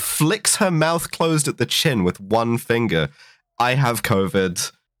then he flicks her mouth closed at the chin with one finger. I have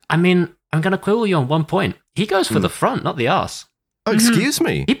COVID. I mean, I'm going to quibble you on one point. He goes for the front, not the arse. Oh, excuse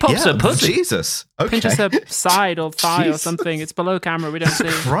me. He pops her pussy. Jesus. Okay. pinches her side or thigh or something. It's below camera. We don't see.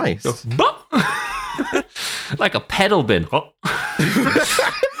 Christ. Like a pedal bin. Like,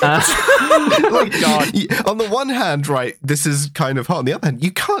 God. On the one hand, right, this is kind of hot. On the other hand,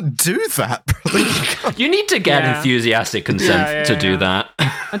 you can't do that, brother. You need to get enthusiastic consent to do that.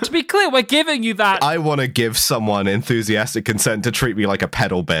 And to be clear, we're giving you that. I want to give someone enthusiastic consent to treat me like a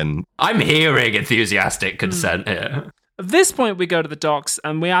pedal bin. I'm hearing enthusiastic consent here. At this point, we go to the docks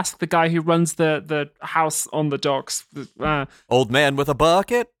and we ask the guy who runs the house on the docks. Old man with a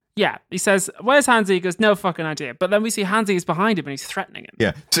bucket? Yeah, he says, "Where's Hansi?" He goes, "No fucking idea." But then we see Hansi is behind him and he's threatening him.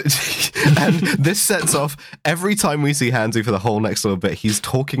 Yeah. And this sets off, every time we see Hansi for the whole next little bit, he's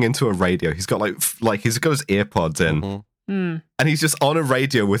talking into a radio. He's got he's got his earpods in. And he's just on a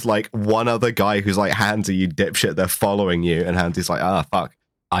radio with like one other guy who's like, "Hansi, you dipshit, they're following you." And Hansi's like, fuck.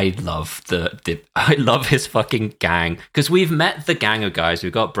 I love I love his fucking gang, because we've met the gang of guys.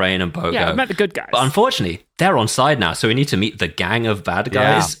 We've got Brain and Bogo. Yeah, we've met the good guys. But unfortunately, they're on side now, so we need to meet the gang of bad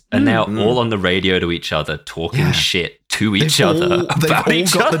guys, and they're all on the radio to each other, talking shit to each other about They've all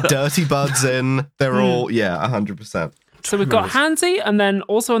each got other. the dirty buds in. They're all 100%. So we've got Hansi, and then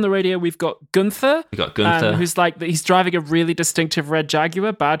also on the radio we've got Gunther. We got Gunther, who's like he's driving a really distinctive red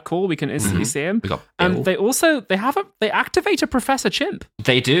Jaguar. Bad call. We can instantly see him. We got Bill. They activate a Professor Chimp.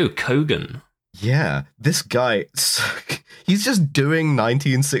 They do. Kogan. Yeah, this guy, he's just doing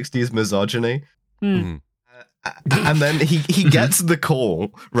 1960s misogyny. And then he gets the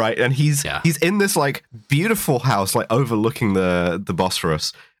call, right? And he's in this like beautiful house, like overlooking the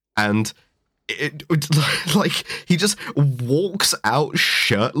Bosphorus, and like he just walks out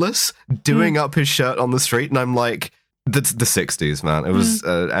shirtless, doing up his shirt on the street, and I'm like, that's the 60s, man. It was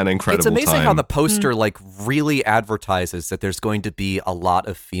an incredible It's amazing time. how the poster like really advertises that there's going to be a lot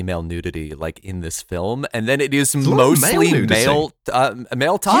of female nudity like in this film, and then it is mostly male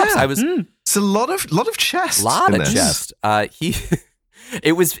tops. Yeah. It's a lot of chest. Chest.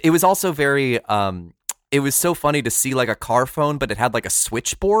 It was also very it was so funny to see like a car phone, but it had like a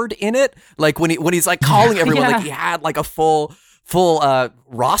switchboard in it. Like when he's like calling everyone, like he had like a full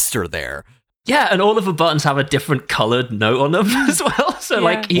roster there. Yeah, and all of the buttons have a different colored note on them as well. So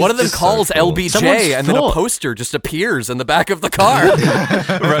like one of them calls LBJ, and then a poster just appears in the back of the car.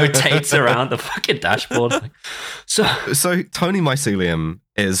 skates around the fucking dashboard. So Tony Mycelium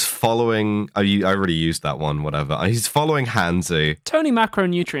is following. I already used that one. Whatever. He's following Hansi. Tony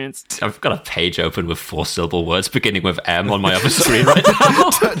macronutrients. I've got a page open with 4-syllable words beginning with M on my other screen right now.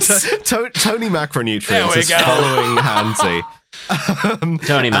 Tony macronutrients is following Hansi.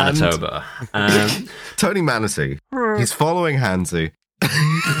 Tony Manitoba. Tony Manatee. He's following Hansi.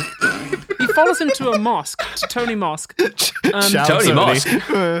 He follows him to a mosque, to Tony Mosque. Tony Mosque.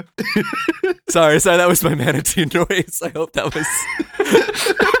 Sorry, that was my manatee noise. I hope that was...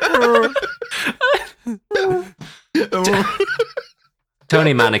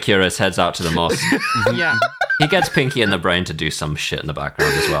 Tony Manicurus heads out to the mosque. Yeah. He gets Pinky in the brain to do some shit in the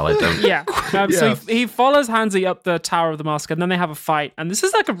background as well. I don't... Yeah. So he follows Hansi up the tower of the mosque, and then they have a fight. And this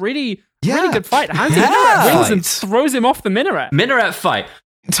is like a really good fight. Hansi wins and throws him off the minaret. Minaret fight.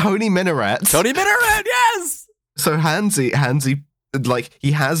 Tony Minaret, yes! So Hansi, like,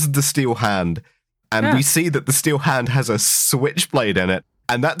 he has the steel hand, and we see that the steel hand has a switchblade in it,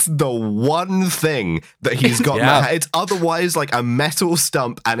 and that's the one thing that he's got. It's otherwise like a metal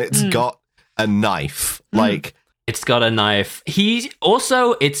stump, and it's got a knife. Like, it's got a knife. He's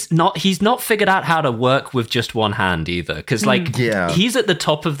not figured out how to work with just one hand either, because he's at the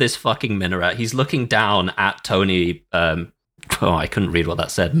top of this fucking minaret. He's looking down at Tony. Oh, I couldn't read what that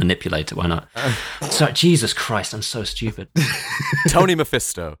said. Manipulator, why not? So, Jesus Christ, I'm so stupid. Tony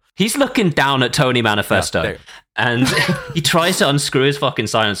Mephisto. He's looking down at Tony Manifesto, and he tries to unscrew his fucking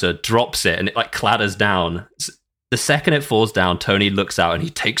silencer, drops it, and it like clatters down. The second it falls down, Tony looks out and he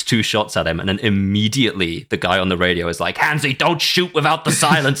takes 2 shots at him, and then immediately the guy on the radio is like, Hansi, don't shoot without the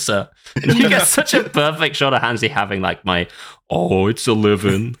silencer. And you get such a perfect shot of Hansi having like it's a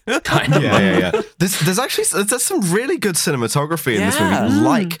living kind of moment. There's some really good cinematography in this movie,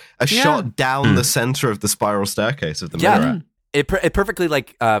 like a shot down the center of the spiral staircase of the minaret. It perfectly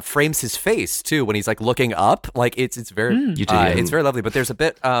like frames his face too when he's like looking up. Like it's very it's very lovely. But there's a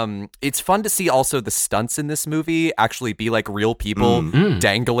bit it's fun to see also the stunts in this movie actually be like real people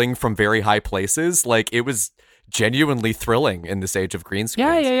dangling from very high places. Like it was genuinely thrilling in this age of green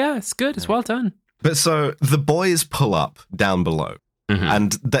screens. Yeah. It's good. It's well done. But so the boys pull up down below,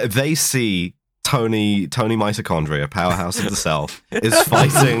 and they see Tony Mitochondria, powerhouse of the self, is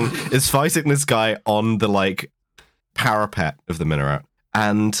fighting this guy on the like parapet of the minaret,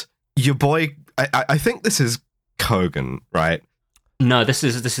 and your boy, I think this is Kogan, right? No, this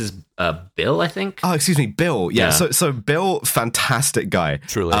is Bill, I think. Oh, excuse me, Bill. Yeah. So Bill, fantastic guy,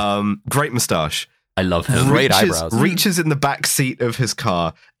 truly. Great mustache. I love him. Great eyebrows. Reaches in the back seat of his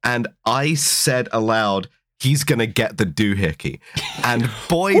car, and I said aloud, he's gonna get the doohickey. And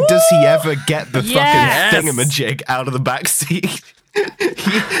boy, does he ever get the fucking thingamajig out of the back seat.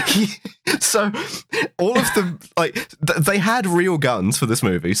 So all of them, like, they had real guns for this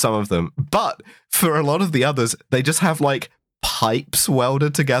movie, some of them, but for a lot of the others, they just have like pipes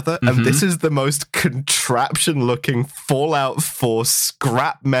welded together, and this is the most contraption-looking Fallout 4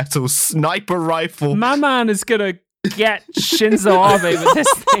 scrap metal sniper rifle. My man is gonna get Shinzo Abe with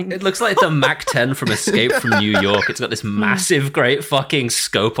this thing. It looks like the Mac-10 from Escape from New York. It's got this massive, great fucking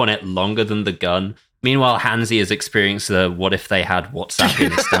scope on it, longer than the gun. Meanwhile, Hansi has experienced the what if they had WhatsApp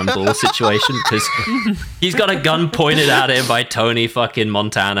in Istanbul situation, because he's got a gun pointed at him by Tony fucking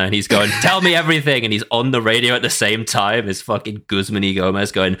Montana, and he's going, tell me everything, and he's on the radio at the same time as fucking Guzman y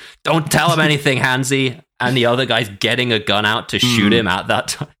Gomez going, don't tell him anything, Hansi, and the other guy's getting a gun out to shoot him at that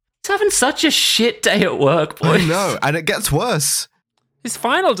time. He's having such a shit day at work, boys. I know, and it gets worse. His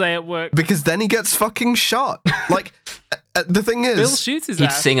final day at work. Because then he gets fucking shot. Like, the thing is... Bill shoots his He'd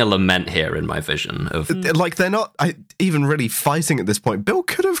ass. sing a lament here in my vision of... Like, they're not even really fighting at this point. Bill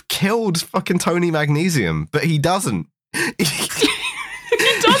could have killed fucking Tony Magnesium, but he doesn't. He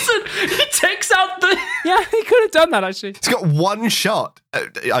doesn't! He takes out the... Yeah, he could have done that, actually. He's got one shot,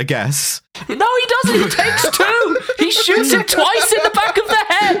 I guess. No, he doesn't! He takes 2! He shoots him twice in the back of the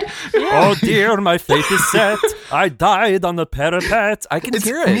head! Yeah. Oh dear, my fate is set. I died on the parapet. I can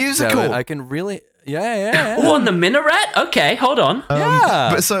hear it. Musical. I can really... Yeah. Oh, on the minaret? Okay, hold on.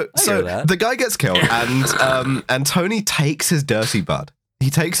 But so the guy gets killed, and Tony takes his dirty bud. He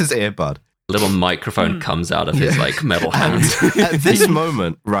takes his earbud. Little microphone comes out of his like metal hand. At this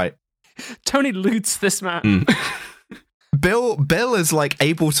moment, right, Tony loots this man. Bill is like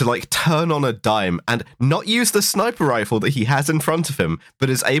able to like turn on a dime and not use the sniper rifle that he has in front of him, but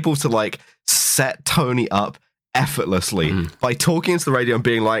is able to like set Tony up effortlessly by talking into the radio and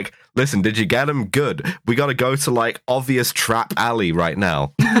being like, listen, did you get him? Good. We got to go to like obvious trap alley right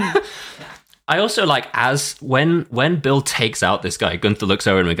now. I also like, as when Bill takes out this guy, Gunther looks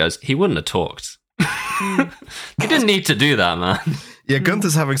over him and goes, he wouldn't have talked. You didn't need to do that, man. Yeah,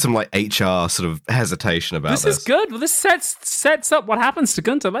 Gunther's having some like HR sort of hesitation about this. This is good. Well, this sets up what happens to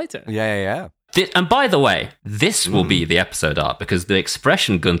Gunther later. Yeah. And by the way, this will be the episode art because the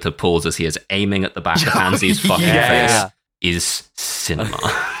expression Gunther pulls as he is aiming at the back of Hansi's fucking face is cinema.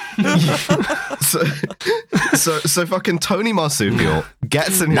 so fucking Tony Marsupial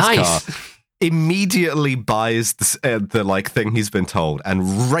gets in his car, immediately buys the like thing he's been told,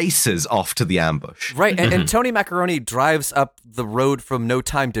 and races off to the ambush. Right, and Tony Macaroni drives up the road from No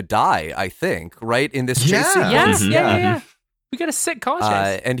Time to Die, I think, right, in this chase sequence. Yeah. We get a sick car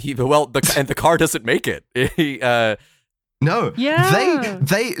chase. And the car doesn't make it. No. Yeah.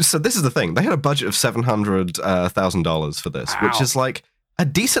 They. So this is the thing. They had a budget of $700,000 for this, which is like a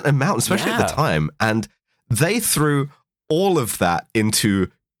decent amount, especially at the time. And they threw all of that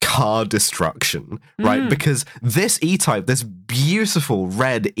into car destruction, right? Because this E-Type, this beautiful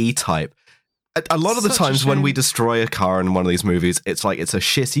red E-Type, a lot of the times when we destroy a car in one of these movies, it's like it's a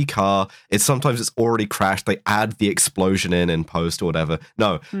shitty car. Sometimes it's already crashed. They add the explosion in post or whatever.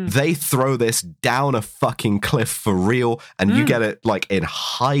 No, they throw this down a fucking cliff for real, and you get it like in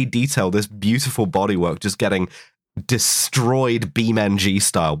high detail, this beautiful bodywork just getting destroyed BeamNG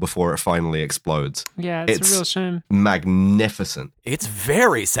style before it finally explodes. Yeah, it's a real shame. Magnificent. It's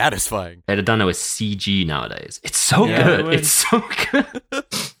very satisfying. They'd have done it with CG nowadays. It's so good. It's so good.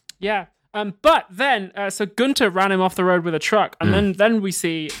 Yeah. But then, so Gunther ran him off the road with a truck, and then we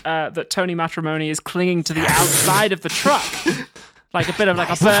see that Tony Matrimony is clinging to the outside of the truck, like a bit of like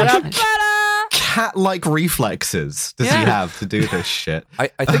a cat-like reflexes does he have to do this shit?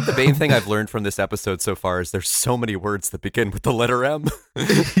 I think the main thing I've learned from this episode so far is there's so many words that begin with the letter M.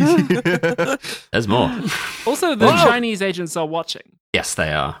 There's more. Also, the Chinese agents are watching. Yes,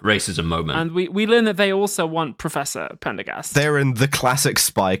 they are. Racism moment. And we learn that they also want Professor Pendergast. They're in the classic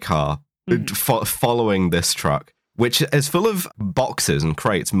spy car following this truck, which is full of boxes and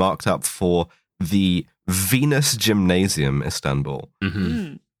crates marked up for the Venus Gymnasium, Istanbul.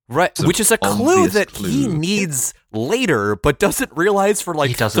 Right, So which is a clue that clue. he needs later, but doesn't realize for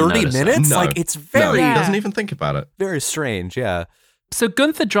like 30 minutes. No. Like it's No, very, he doesn't even think about it. very strange. Yeah. So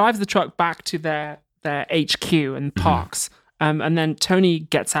Gunther drives the truck back to their HQ and parks. And then Tony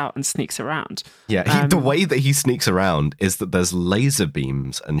gets out and sneaks around. Yeah, the way that he sneaks around is that there's laser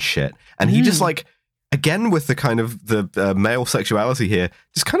beams and shit. And he just like, again with the kind of the male sexuality here,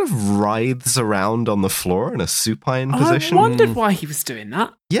 just kind of writhes around on the floor in a supine position. I wondered why he was doing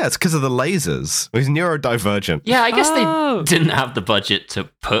that. Yeah, it's because of the lasers. He's neurodivergent. Yeah, I guess they didn't have the budget to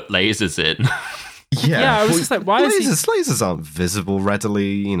put lasers in. Yeah, I was just like, why is he... Lasers aren't visible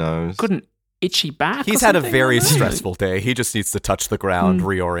readily, you know. Couldn't itchy back. He's had a very stressful day. He just needs to touch the ground,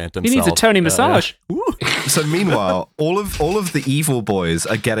 reorient himself. He needs a Tony massage. So meanwhile, all of the evil boys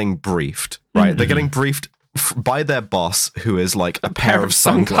are getting briefed, right? They're getting briefed by their boss, who is like a pair of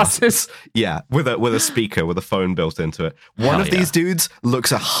sunglasses. Yeah, with a speaker with a phone built into it. One of these dudes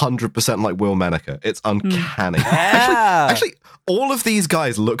looks 100% like Will Menaker. It's uncanny. Actually, all of these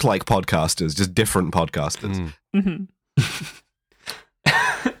guys look like podcasters, just different podcasters.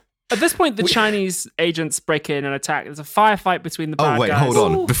 At this point, the Chinese agents break in and attack. There's a firefight between the bad guys. Hold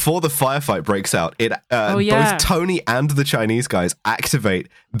on. Before the firefight breaks out, both Tony and the Chinese guys activate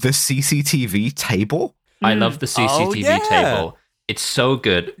the CCTV table. I love the CCTV table. It's so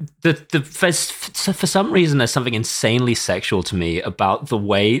good. For some reason, there's something insanely sexual to me about the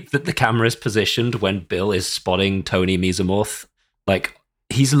way that the camera is positioned when Bill is spotting Tony Mesomorph. Like,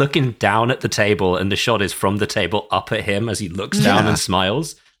 he's looking down at the table, and the shot is from the table up at him as he looks down and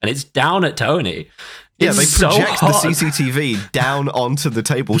smiles. And it's down at Tony. Yeah, they project so the CCTV down onto the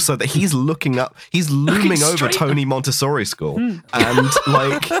table so that he's looking up. He's looming over Tony Montessori School. And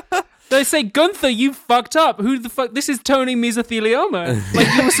like... They say, Gunther, you fucked up. Who the fuck? This is Tony Mesothelioma. Like,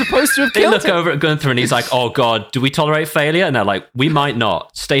 you were supposed to have They killed look him. over at Gunther and he's like, oh God, do we tolerate failure? And they're like, we might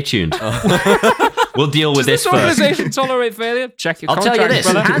not. Stay tuned. We'll deal with Does this first. organization tolerate failure? Check your I'll contract, tell you this,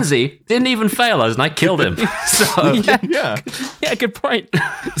 brother. Hansi didn't even fail us and I killed him. So Yeah. Yeah, good point.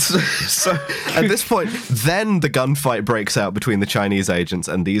 So at this point, then the gunfight breaks out between the Chinese agents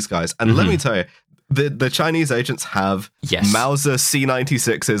and these guys. And let me tell you, the Chinese agents have Mauser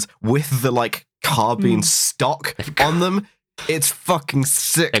C96s with the like carbine stock on them. It's fucking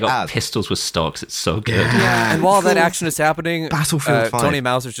sick. they got as. pistols with stocks. It's so good. Yeah. And while that action is happening, Battlefield 5. Tony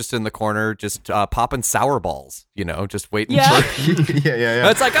Mauser's just in the corner, just popping sour balls, just waiting Yeah. for... Yeah.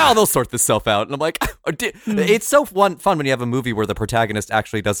 It's like, oh, they'll sort this out. And I'm like, it's so fun when you have a movie where the protagonist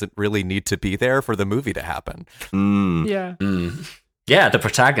actually doesn't really need to be there for the movie to happen. Yeah. Yeah, the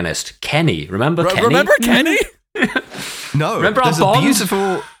protagonist, Kenny. Remember Kenny? Remember Kenny? No, Remember our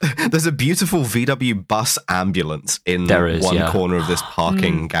there's a beautiful VW bus ambulance in one corner of this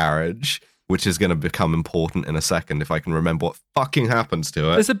parking garage, which is going to become important in a second if I can remember what fucking happens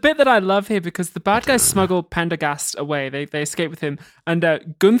to it. There's a bit that I love here because the bad guys smuggle Pendergast away. They escape with him, and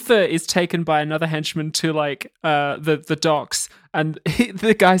Gunther is taken by another henchman to like the docks. And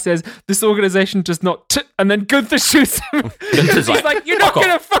the guy says, "This organization does not," and then Gunther shoots him. He's like, "You're not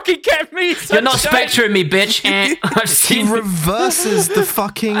gonna fucking get me. Sunshine. You're not spectring me, bitch." I've seen he reverses the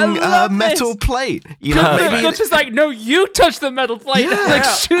fucking metal plate. You know, Gunther's like, "No, you touch the metal plate." And like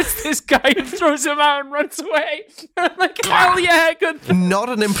shoots this guy and throws him out and runs away. I'm like, hell yeah, Gunther. Not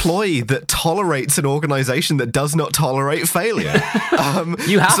an employee that tolerates an organization that does not tolerate failure.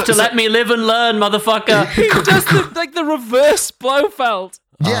 You have to let me live and learn, motherfucker. He does the reverse Blofeld.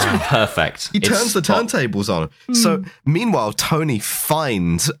 Yeah, perfect. He turns the turntables on. So, meanwhile, Tony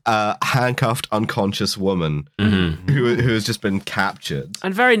finds a handcuffed, unconscious woman who has just been captured,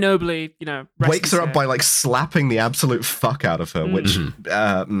 and very nobly, wakes her up by like slapping the absolute fuck out of her. Which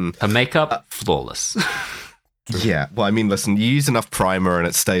her makeup flawless. Yeah, well, I mean, listen, you use enough primer and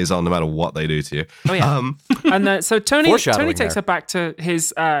it stays on no matter what they do to you. Oh yeah. And so Tony takes her back to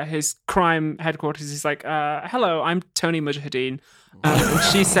his crime headquarters. He's like, "Hello, I'm Tony Mujahideen." And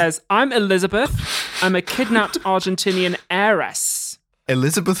she says, "I'm Elizabeth. I'm a kidnapped Argentinian heiress."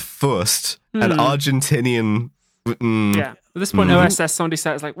 Elizabeth Fust, an Argentinian. Yeah. At this point, OSS Sondi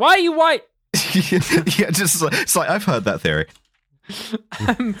Set is like, "Why are you white?" Yeah, just like, it's like I've heard that theory.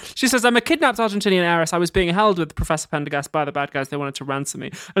 She says, "I'm a kidnapped Argentinian heiress. I was being held with Professor Pendergast by the bad guys. They wanted to ransom me."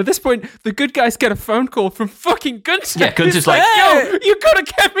 And at this point, the good guys get a phone call from fucking Gunther. Yeah, Gunther's like, "Yo, you gotta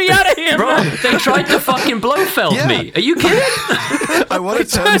get me out of here, bro, man." They tried to fucking Blofeld me. Are you kidding? I want to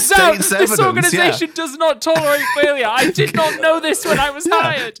turn Turns out state's evidence. this organization does not tolerate failure. I did not know this when I was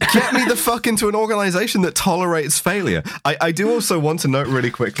hired. Get me the fuck into an organization that tolerates failure. I do also want to note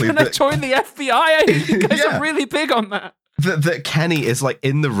really quickly Can I join the FBI? You guys are really big on that. That Kenny is like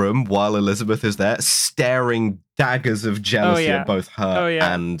in the room while Elizabeth is there, staring daggers of jealousy at both her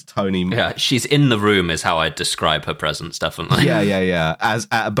and Tony. Yeah, she's in the room is how I'd describe her presence, definitely. Yeah. As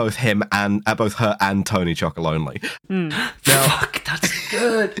at both him and at both her and Tony Chocolonely. Now, fuck, that's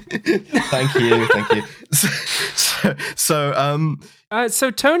good. Thank you.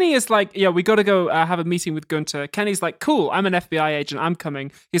 So Tony is like, "Yeah, we got to go have a meeting with Gunther." Kenny's like, "Cool, I'm an FBI agent. I'm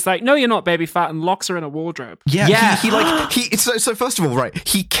coming." He's like, "No, you're not, baby fat," and locks her in a wardrobe. Yeah. So first of all, right,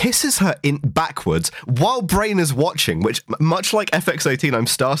 he kisses her in backwards while Brain is watching, which much like FX18, I'm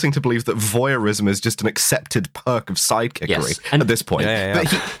starting to believe that voyeurism is just an accepted perk of sidekickery at this point. But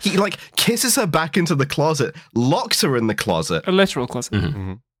he like kisses her back into the closet, locks her in the closet, A literal closet.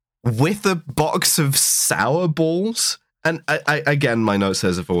 with a box of sour balls. And I again, my note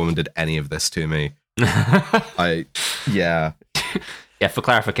says if a woman did any of this to me, Yeah, for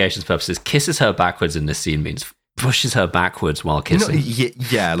clarification's purposes, kisses her backwards in this scene means pushes her backwards while kissing.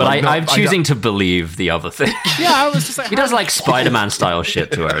 But I'm choosing to believe the other thing. Yeah, I was just like, he does like Spider-Man style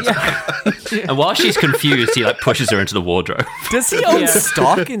shit to her. And while she's confused, he like pushes her into the wardrobe. Does he own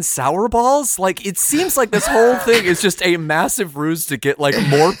stock in sour balls? Like, it seems like this whole thing is just a massive ruse to get like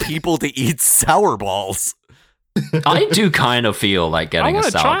more people to eat sour balls. I do kind of feel like getting a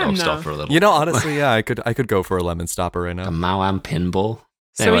sourdough stopper a little. You know, honestly, yeah, I could go for a lemon stopper right now. A Mao-Am pinball.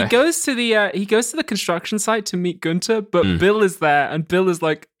 So he goes to the construction site to meet Gunther, but Bill is there, and Bill is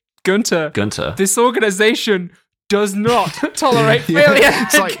like, Gunther, this organization does not tolerate failure.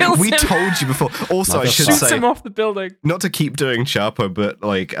 It's like, we told you before. Also, I should shoots say, him off the building. Not to keep doing Chapo, but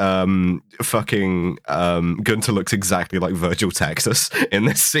like Gunther looks exactly like Virgil Texas in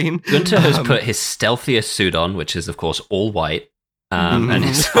this scene. Gunther has put his stealthiest suit on, which is of course all white. And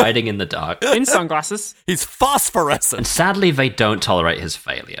is hiding in the dark. In sunglasses. He's phosphorescent. And sadly, they don't tolerate his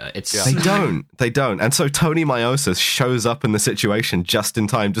failure. They don't. And so Tony Meiosis shows up in the situation just in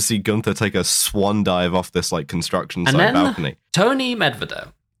time to see Gunther take a swan dive off this like construction site balcony. Tony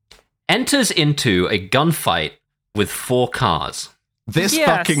Medvedev enters into a gunfight with 4 cars. This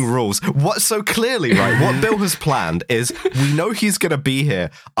fucking rules. What so clearly, right? What Bill has planned is we know he's going to be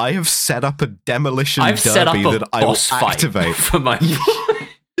here. I have set up a demolition derby that I will activate for my.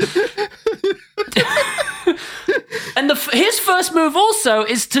 And his first move also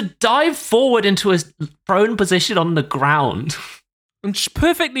is to dive forward into a prone position on the ground. And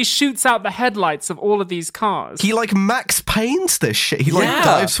perfectly shoots out the headlights of all of these cars. He like Max Payne's this shit. He like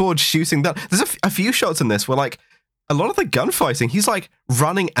dives forward shooting that. There's a few shots in this where like a lot of the gunfighting, he's like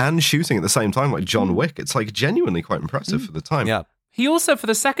running and shooting at the same time, like John Wick. It's like genuinely quite impressive for the time. Yeah. He also, for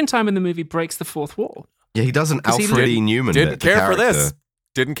the second time in the movie, breaks the fourth wall. Yeah, he does an Alfred E. Newman. Didn't care for this.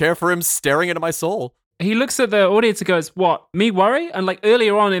 Didn't care for him staring into my soul. he looks at the audience and goes, "What? Me worry?" And like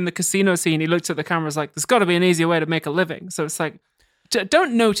earlier on in the casino scene, he looked at the cameras like, "There's got to be an easier way to make a living." So it's like,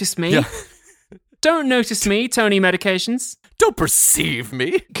 don't notice me. Yeah. Don't notice me, Tony Medications. Don't perceive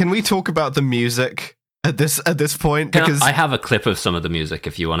me. Can we talk about the music at this point? Because I have a clip of some of the music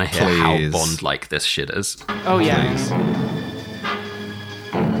if you want to hear Please. how Bond-like this shit is. Oh yeah.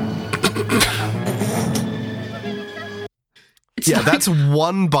 yeah, that's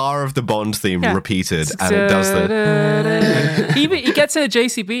one bar of the Bond theme repeated, and it does the He gets in a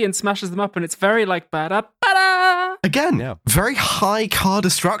JCB and smashes them up, and it's very like ba-da, ba-da. again very high car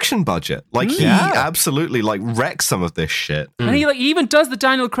destruction budget. Like he absolutely like wrecks some of this shit. And he even does the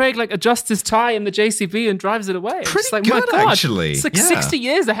Daniel Craig like adjusts his tie in the JCB and drives it away. Pretty it's like, good, my God, actually. It's like Yeah. 60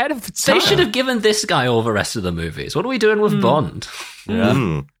 years ahead of its time. They should have given this guy all the rest of the movies. What are we doing with Bond?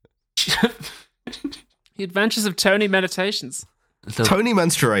 Mm. The Adventures of Tony Meditations. Tony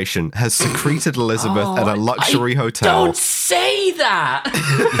Menstruation has secreted Elizabeth at a luxury hotel. Don't say that.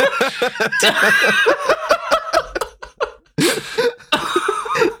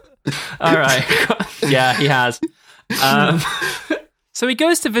 All right. Yeah, he has. So he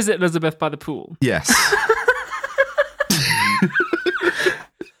goes to visit Elizabeth by the pool. Yes.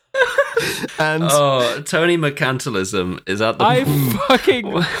 And Tony mercantilism is at the I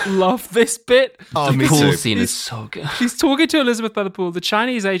fucking love this bit. oh, me pool too. scene is so good. He's talking to Elizabeth by the pool. The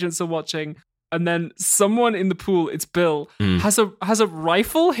Chinese agents are watching, and then someone in the pool, it's Bill, has a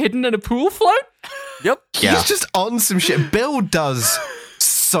rifle hidden in a pool float. Yep. He's just on some shit. Bill does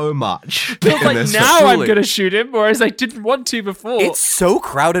so much. Bill's in like, this now film. I'm gonna shoot him, whereas I didn't want to before. It's so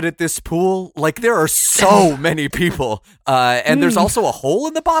crowded at this pool. Like, there are so many people. And there's also a hole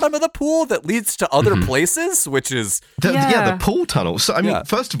in the bottom of the pool that leads to other places, which is... The pool tunnel. So, I mean,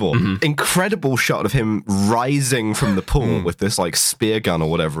 first of all, incredible shot of him rising from the pool with this, like, spear gun or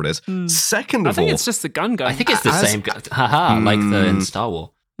whatever it is. Second I of think all... it's just the gun. I think it's the same guy. Haha, like the in Star Wars.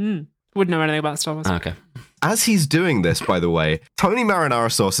 Wouldn't know anything about Star Wars. Okay. As he's doing this, by the way, Tony Marinara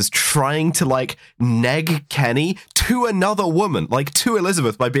Sauce is trying to, like, neg Kenny to another woman, like, to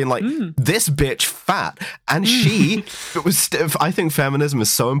Elizabeth, by being like, this bitch fat. And she, I think feminism is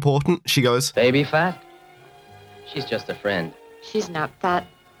so important, she goes, Baby fat? She's just a friend. She's not fat,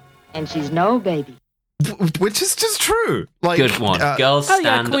 and she's no baby. which is just true. Like, Good one. Girls, oh,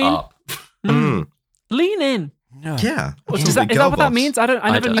 yeah, stand queen. up. Lean in. yeah. Is that what that means? I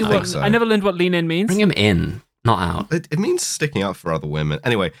never think so. I never learned what lean in means. Bring him in, not out. It means sticking up for other women.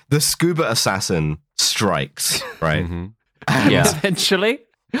 Anyway, the scuba assassin strikes, right? And- Yeah. Eventually.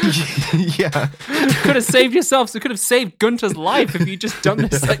 yeah. You could have saved yourself. So you could have saved Gunter's life if you just done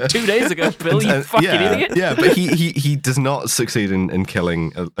this like 2 days ago, Bill. You fucking idiot. Yeah, but he does not succeed in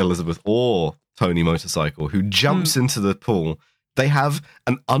killing Elizabeth or Tony Motorcycle, who jumps into the pool. They have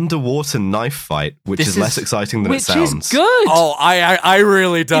an underwater knife fight, which is less exciting than it sounds. Which is good. Oh, I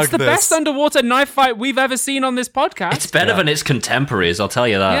really dug it's the this. best underwater knife fight we've ever seen on this podcast. It's better than its contemporaries, I'll tell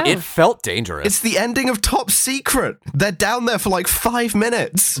you that. Yeah. It felt dangerous. It's the ending of Top Secret. They're down there for like 5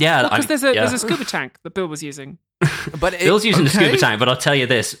 minutes. Yeah, Because there's a scuba tank that Bill was using. but Bill's using the okay. scuba tank, but I'll tell you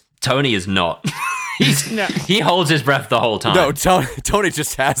this: Tony is not. No. He holds his breath the whole time. No, Tony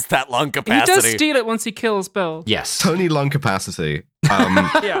just has that lung He capacity. does steal it once he kills Bill. Yes. Tony lung capacity.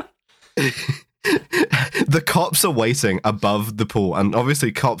 Yeah. The cops are waiting above the pool, and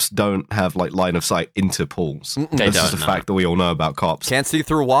obviously cops don't have like line of sight into pools. That's just a don't, no. fact that we all know about cops. Can't see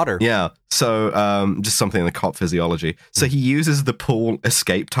through water. Yeah, so just something in the cop physiology. So he uses the pool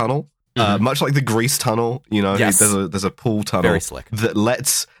escape tunnel, much like the Grease tunnel. You know, Yes. there's a pool tunnel Very slick. that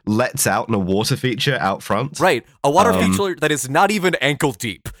lets out in a water feature out front. Right. A water feature that is not even ankle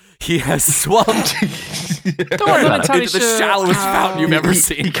deep. He has swum Don't worry, I'm not entirely into the sure shallowest how- fountain you've ever He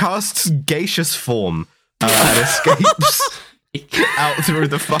seen. casts gaseous form and escapes out through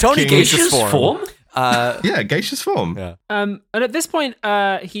the fucking Tony Gaseous Gaseous form. Yeah, gaseous form. Yeah. And at this point,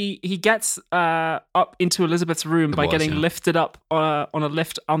 he gets up into Elizabeth's room by getting lifted up on a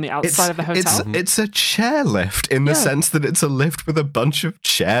lift on the outside of the hotel. It's a chair lift in the sense that it's a lift with a bunch of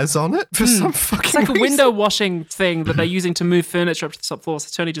chairs on it for some fucking It's like a reason. window washing thing that they're using to move furniture up to the top floor. So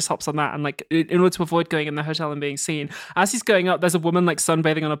Tony just hops on that, and like in order to avoid going in the hotel and being seen, as he's going up, there's a woman like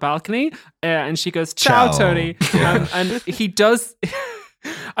sunbathing on a balcony, and she goes, "Ciao, Ciao." Tony," and he does.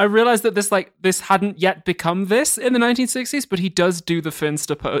 I realized that this hadn't yet become this in the 1960s, but he does do the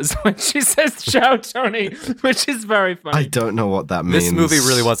Finster pose when she says "Ciao, Tony," which is very funny. I don't know what that means. This movie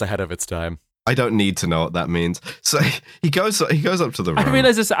really was ahead of its time. I don't need to know what that means. So he goes up to the room. I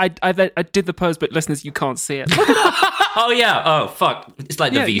realized this. I did the pose, but listeners, you can't see it. Oh yeah. Oh fuck. It's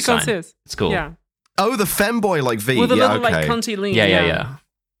like the Yeah, V you sign. can't see it. It's cool. Yeah, Oh, the femboy like V. with a yeah, little okay. like cunty lean. Yeah.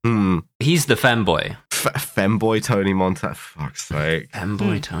 Hmm. He's the femboy. Femboy Tony Montana. Fuck's sake.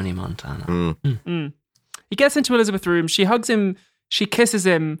 Femboy Tony Montana. He gets into Elizabeth's room. She hugs him. She kisses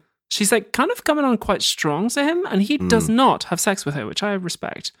him. She's like kind of coming on quite strong to him, and he does not have sex with her, which I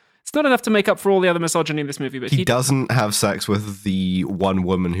respect. It's not enough to make up for all the other misogyny in this movie, but he doesn't have sex with the one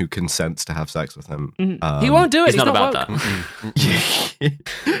woman who consents to have sex with him. He won't do it. He's not about woke.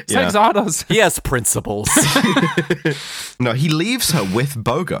 that. Sex does. He has principles. No, he leaves her with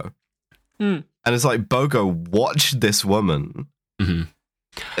Bogo. And it's like, Bogo, watch this woman. He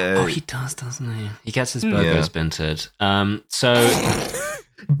does, doesn't he? He gets his Bogo binted. So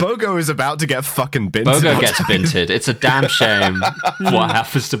Bogo is about to get fucking binted. Bogo gets binted. It's a damn shame what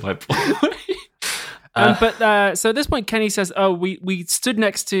happens to my boy. So at this point, Kenny says, "Oh, we stood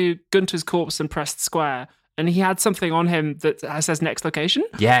next to Gunter's corpse and pressed square, and he had something on him that says next location."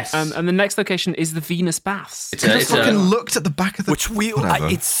 Yes, and the next location is the Venus Baths. I fucking looked at the back of the... Which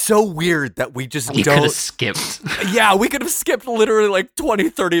it's so weird that we just you don't... could have skipped. Yeah, we could have skipped literally like 20,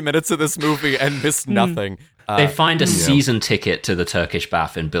 30 minutes of this movie and missed nothing. They find a season ticket to the Turkish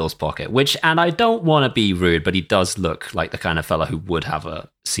bath in Bill's pocket, and I don't want to be rude, but he does look like the kind of fella who would have a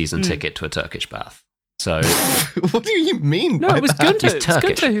season ticket to a Turkish bath. So, what do you mean? No, it was Gunter. He's It's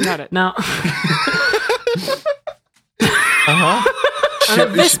Turkish. Gunter who had it. Now, and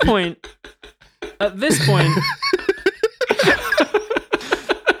at this point,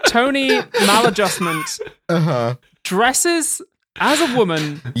 Tony Maladjustment dresses as a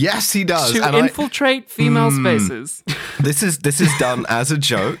woman. Yes, he does. To infiltrate female spaces. This is done as a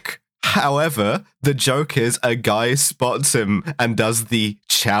joke. However, the joke is a guy spots him and does the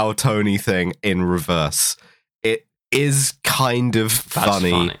Ciao Tony thing in reverse. It is kind of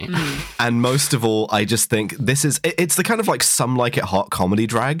funny. And most of all, I just think it's the kind of like Some Like It Hot comedy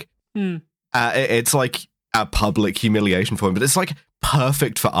drag. It's like a public humiliation for him, but it's like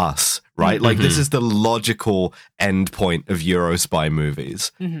perfect for us, right? Like this is the logical end point of Eurospy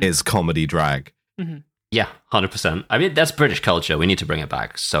movies is comedy drag. yeah, 100%. I mean, that's British culture. We need to bring it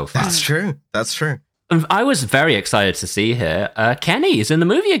back so fast. That's true. I was very excited to see here. Kenny is in the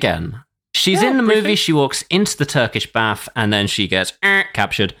movie again. She's in the movie. She walks into the Turkish bath and then she gets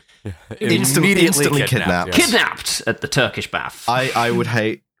captured. Instantly kidnapped. Kidnapped at the Turkish bath. I would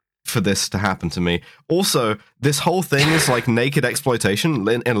hate for this to happen to me. Also, this whole thing is like naked exploitation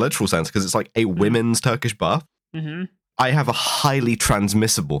in a literal sense because it's like a women's Turkish bath. I have a highly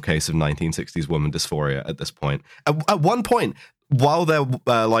transmissible case of 1960s woman dysphoria at this point. At one point, while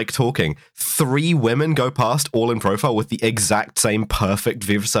they're like talking, 3 women go past all in profile with the exact same perfect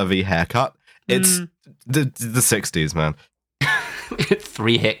Viv-Savi haircut. It's the 60s, man.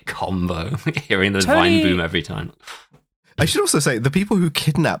 3-hit combo. Hearing the Tony- Vine boom every time. I should also say the people who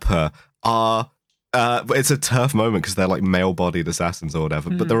kidnap her are it's a turf moment because they're like male-bodied assassins or whatever,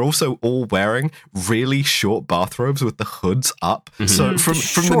 but they're also all wearing really short bathrobes with the hoods up. So from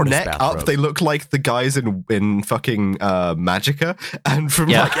the neck up, they look like the guys in fucking Magica, and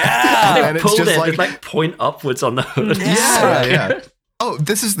from and They pulled it, like point upwards on the hood. Yeah. Oh,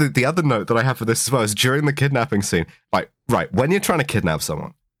 this is the other note that I have for this as well, is during the kidnapping scene, like, right, when you're trying to kidnap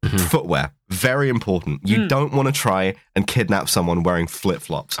someone, footwear, very important. You don't want to try and kidnap someone wearing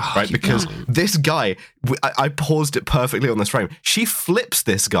flip-flops, right? Because this guy, I paused it perfectly on this frame. She flips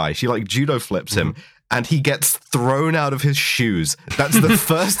this guy. She like judo flips him. And he gets thrown out of his shoes. That's the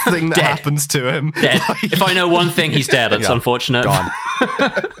first thing that happens to him. Dead. If I know one thing, he's dead. It's unfortunate. Gone.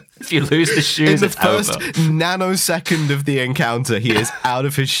 If you lose the shoes, in the it's first over. nanosecond of the encounter, he is out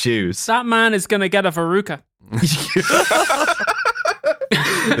of his shoes. That man is going to get a Veruca.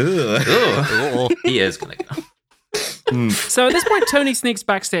 He is going to go. So at this point, Tony sneaks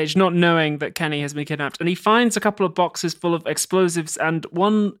backstage, not knowing that Kenny has been kidnapped, and he finds a couple of boxes full of explosives, and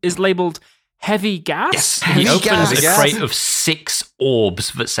one is labeled heavy gas. Yes, he opens a crate of 6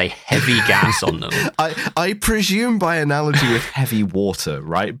 orbs that say heavy gas on them. I presume by analogy with heavy water,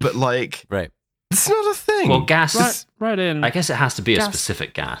 right? But like, it's not a thing. Well, gas is... Right in. I guess it has to be Gas. a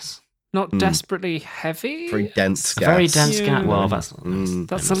specific gas. Not desperately heavy. Very dense gas. Very dense gas. Well,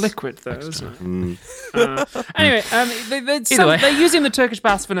 that's a liquid, though, isn't it? Anyway, they're using the Turkish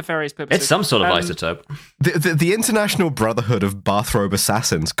baths for nefarious purposes. It's some sort of isotope. The International Brotherhood of Bathrobe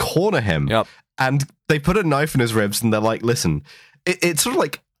Assassins corner him, and they put a knife in his ribs, and they're like, "Listen, it's sort of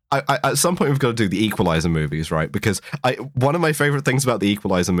like." At some point, we've got to do the Equalizer movies, right? Because one of my favorite things about the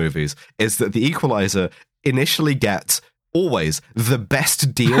Equalizer movies is that the Equalizer initially gets always the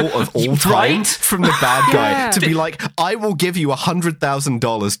best deal of all time from the bad guy to be like, I will give you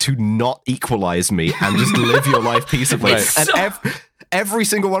 $100,000 to not equalize me and just live your life peaceably. And every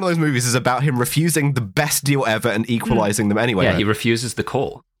single one of those movies is about him refusing the best deal ever and equalizing them anyway. Yeah, he refuses the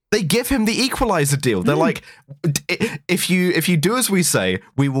call. They give him the equalizer deal. They're like, if you do as we say,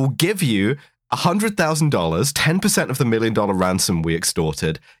 we will give you $100,000, 10% of the $1 million ransom we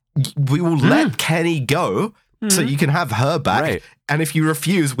extorted. We will let Kenny go so you can have her back. Right. And if you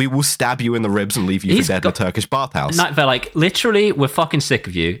refuse, we will stab you in the ribs and leave you for dead in a Turkish bathhouse. They're like, literally, we're fucking sick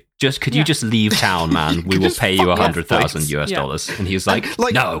of you. Could you just leave town, man? We will pay you $100,000 US. And he's like,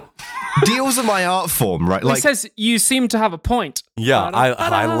 no. Deals are my art form, right? He says, you seem to have a point. Yeah,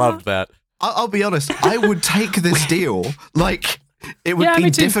 I loved that. I'll be honest, I would take this deal. Like, it would be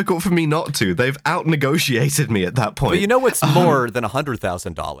difficult for me not to. They've out-negotiated me at that point. But you know what's more than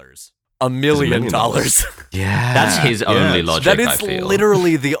 $100,000? $1 million. Yeah. That's his only logic, That is I feel.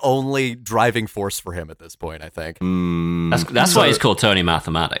 literally the only driving force for him at this point, I think. That's why he's called Tony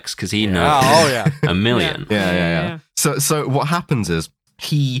Mathematics, because he knows $1 million. Yeah. So what happens is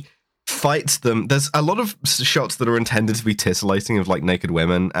he fights them. There's a lot of shots that are intended to be titillating of like naked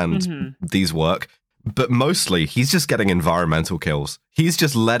women, and these work. But mostly, he's just getting environmental kills. He's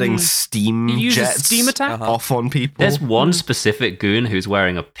just letting steam jets steam attack? off on people. There's one specific goon who's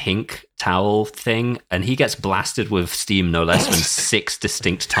wearing a pink towel thing, and he gets blasted with steam no less than 6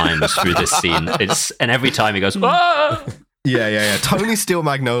 distinct times through this scene. And every time he goes, "Ah!" Yeah. Tony Steel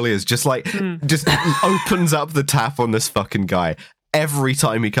Magnolia's just like, just opens up the tap on this fucking guy every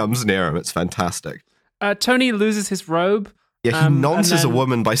time he comes near him. It's fantastic. Tony loses his robe. Yeah, he nonces a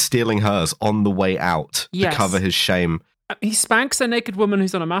woman by stealing hers on the way out to cover his shame. He spanks a naked woman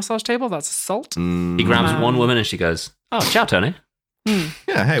who's on a massage table. That's assault. He grabs one woman and she goes, "Oh, ciao, Tony."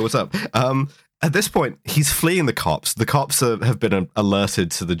 Yeah, hey, what's up? At this point, he's fleeing the cops. The cops have been alerted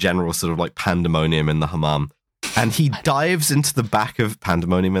to the general sort of like pandemonium in the hammam. And he dives into the back of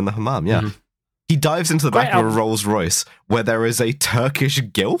pandemonium in the hammam, He dives into the back of a Rolls Royce where there is a Turkish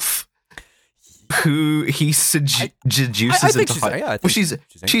gilf who he seduces into high. Well,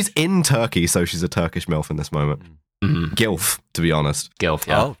 she's in Turkey, so she's a Turkish MILF in this moment. Gilf, to be honest. Gilf,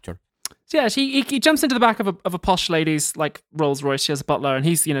 yeah. Oh, sure. So yeah, he jumps into the back of a posh lady's like Rolls Royce. She has a butler, and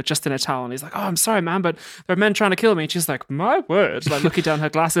he's just in a towel, and he's like, "Oh, I'm sorry, man, but there are men trying to kill me." And she's like, "My word!" Like looking down her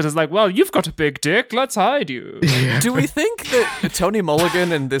glasses, is like, "Well, you've got a big dick. Let's hide you." Yeah. Do we think that Tony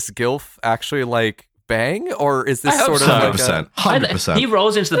Mulligan and this gilf actually like bang, or is this sort of like 100%? He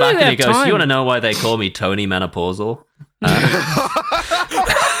rolls into the back and he goes, "You want to know why they call me Tony Menopausal?"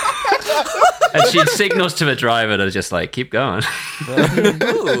 And she signals to the driver to just like keep going.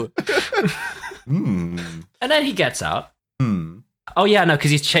 And then he gets out. Oh yeah, no,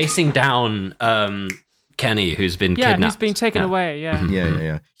 because he's chasing down Kenny, who's been kidnapped. Yeah, he's been taken away.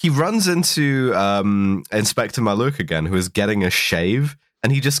 Yeah. He runs into Inspector Maluk again, who is getting a shave,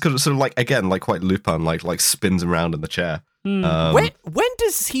 and he just sort of like, again, like quite Lupin, like spins around in the chair. When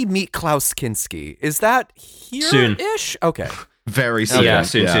does he meet Klaus Kinski? Is that here-ish? Okay. Very soon. Yeah,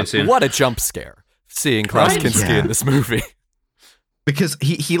 soon. What a jump scare seeing Klaus Kinski in this movie. Because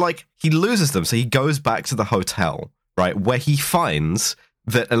he loses them, so he goes back to the hotel, right, where he finds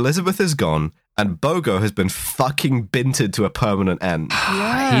that Elizabeth is gone and Bogo has been fucking binted to a permanent end.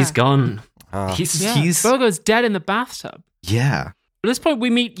 Yeah. He's gone. He's Bogo's dead in the bathtub. Yeah. At this point, we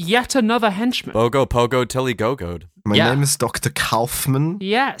meet yet another henchman. Bogo, pogo, till he go-goed. My name is Dr. Kaufman.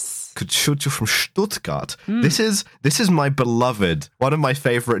 Yes. Could shoot you from Stuttgart. This is my beloved, one of my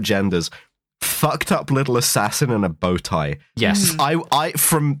favorite genders. Fucked up little assassin in a bow tie. Yes. I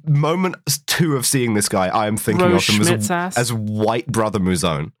from moment 2 of seeing this guy, I am thinking of him as White Brother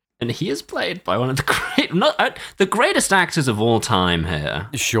Mouzone. And he is played by one of the greatest actors of all time here.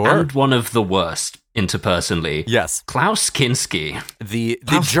 Sure. And one of the worst interpersonally. Yes. Klaus Kinski. The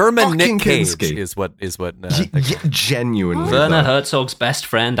German Nick Cage Kinski. is what genuinely. Werner Herzog's best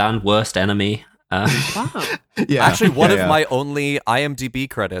friend and worst enemy. Wow. Yeah. Actually, one of my only IMDb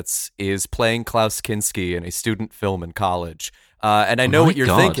credits is playing Klaus Kinski in a student film in college. And I know what you're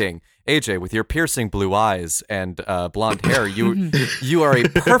thinking. AJ, with your piercing blue eyes and blonde hair, you are a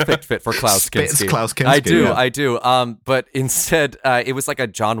perfect fit for Klaus Kinski. Klaus Kinski. I do. But instead, it was like a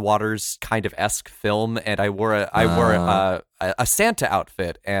John Waters kind of esque film, and I wore a Santa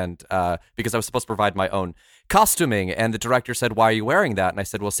outfit, and because I was supposed to provide my own costuming, and the director said, "Why are you wearing that?" And I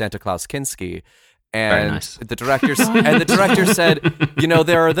said, "Well, Santa Claus Kinski." And nice. the director said, "You know,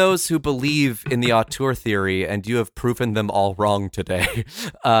 there are those who believe in the auteur theory, and you have proven them all wrong today."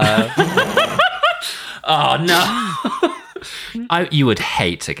 Oh no! You would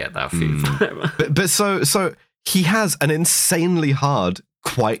hate to get that feedback. But so he has an insanely hard,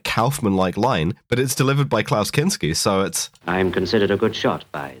 quite Kaufman-like line, but it's delivered by Klaus Kinski, so it's I'm considered a good shot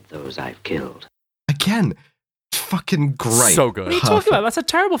by those I've killed. again. Fucking great. So good. What are you talking about? That's a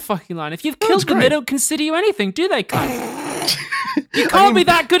terrible fucking line. If you've killed them, they don't consider you anything, do they, cunt? You can't be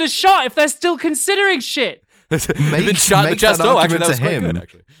that good a shot if they're still considering shit. You've been shot in the chest. Oh, actually, that was quite good,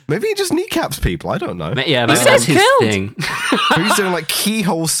 actually. Maybe he just kneecaps people. I don't know. Yeah, maybe says that's his killed. thing. Maybe he's doing like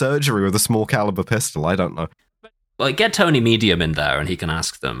keyhole surgery with a small caliber pistol. I don't know. Well, get Tony Medium in there and he can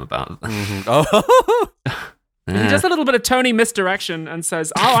ask them about. Oh. He does a little bit of Tony misdirection and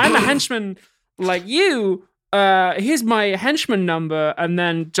says, "Oh, I'm a henchman like you. Here's my henchman number." And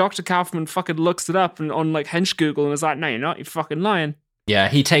then Dr. Kaufman fucking looks it up on like hench Google and is like, "No, you're not. You're fucking lying." Yeah,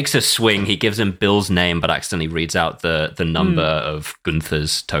 he takes a swing. He gives him Bill's name, but accidentally reads out the number of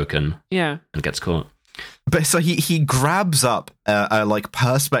Gunther's token. Yeah, and gets caught. But so he grabs up a like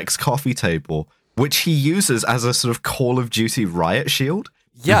Perspex coffee table, which he uses as a sort of Call of Duty riot shield.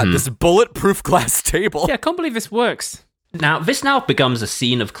 Yeah, this bulletproof glass table. yeah. I can't believe this works. Now, this becomes a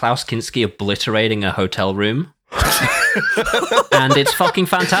scene of Klaus Kinski obliterating a hotel room. And it's fucking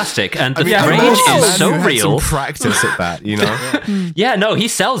fantastic. And the rage is so real. Some practice at that, you know? Yeah, no, he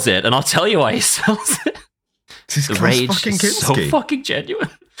sells it, and I'll tell you why he sells it. The rage fucking is so Kinski. fucking genuine.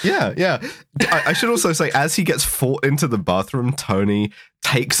 Yeah. I should also say, as he gets fought into the bathroom, Tony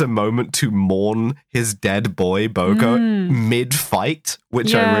takes a moment to mourn his dead boy, Boko, mid-fight,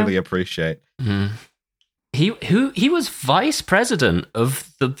 which I really appreciate. He was vice president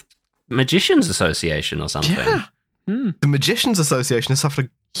of the Magicians Association or something. Yeah. The Magicians Association has suffered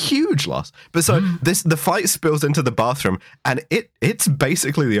a huge loss. But so the fight spills into the bathroom, and it's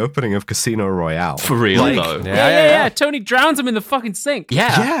basically the opening of Casino Royale. For real, though. Yeah. Tony drowns him in the fucking sink.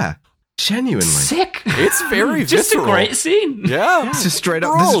 Yeah. Genuinely. Sick. It's very just visceral. a great scene. Yeah. It's just straight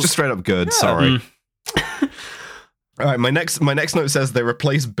up. This is just straight up good. Sorry. All right, my next note says they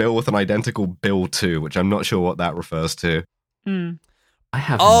replace Bill with an identical Bill 2, which I'm not sure what that refers to. I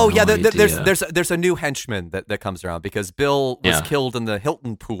have there's a new henchman that comes around because Bill was killed in the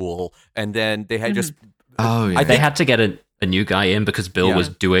Hilton pool, and then they had just... Oh, yeah. They had to get a new guy in because Bill was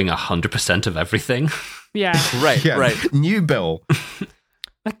doing 100% of everything. Yeah. Right. New Bill.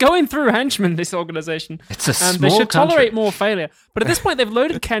 Like going through henchmen, this organization. It's a small they should country. tolerate more failure. But at this point, they've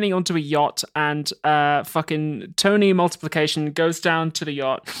loaded Kenny onto a yacht, and fucking Tony Multiplication goes down to the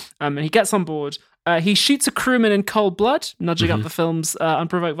yacht, and he gets on board. He shoots a crewman in cold blood, nudging up the film's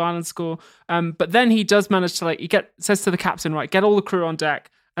unprovoked violence score. But then he does manage to says to the captain, right, get all the crew on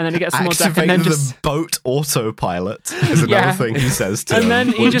deck. And then he gets them on deck, and then the boat autopilot is another thing he says to and him. then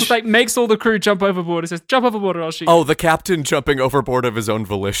he just makes all the crew jump overboard. He says, "Jump overboard, or I'll shoot." Oh, the captain jumping overboard of his own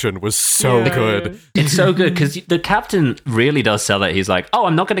volition was so good. It's so good because the captain really does sell it. He's like, "Oh,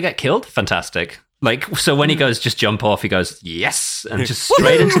 I'm not going to get killed. Fantastic." Like, so when he goes, just jump off, he goes, "Yes," and just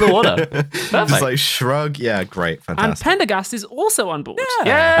straight into the water. Perfect. Just like shrug. Yeah, great. And Fantastic. Pendergast is also on board.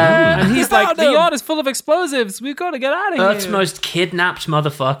 Yeah. And he's like, "The yacht is full of explosives. We've got to get out of here." Earth's most kidnapped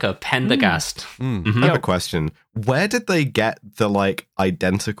motherfucker, Pendergast. I have a question. Where did they get the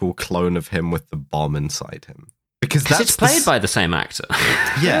identical clone of him with the bomb inside him? Because that's it's played by the same actor.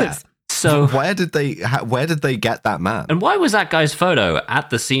 Yeah. So where did they get that man? And why was that guy's photo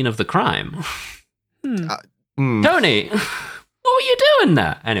at the scene of the crime? Tony, what were you doing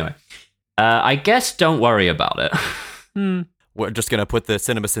there? Anyway, I guess don't worry about it. We're just gonna put the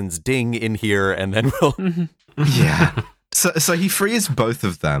CinemaSins ding in here, and then we'll. Yeah. So he frees both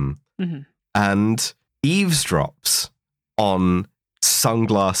of them and eavesdrops on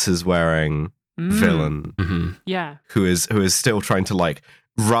sunglasses wearing villain Yeah. who is still trying to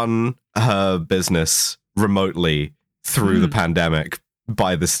run her business remotely through the pandemic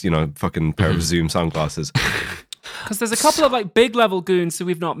by this fucking pair of Zoom sunglasses. Because there's a couple of big level goons who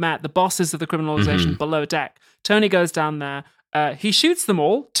we've not met, the bosses of the criminal organization below deck. Tony goes down there. He shoots them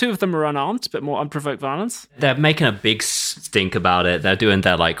all. 2 of them are unarmed, a bit more unprovoked violence. They're making a big stink about it. They're doing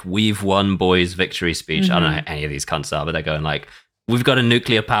their "we've won, boys" victory speech. I don't know who any of these cunts are, but they're going "We've got a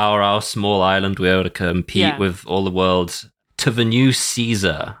nuclear powerhouse, small island. We're able to compete with all the world to the new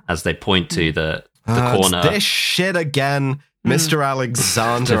Caesar," as they point to the corner. It's this shit again, Mr.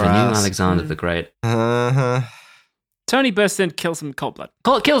 Alexander. To the new Alexander the Great. Tony bursts in, kills him in cold blood.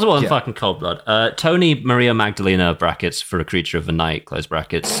 Kills them all in fucking cold blood. Tony Maria Magdalena brackets for a creature of the night close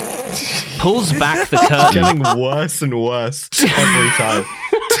brackets pulls back the curtain. Getting worse and worse every time.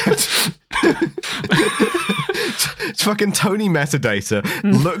 It's fucking Tony metadata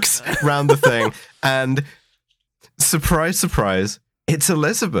looks round the thing and surprise, surprise, it's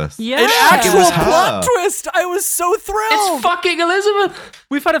Elizabeth. Yeah. An actual It was her. plot twist! I was so thrilled! It's fucking Elizabeth!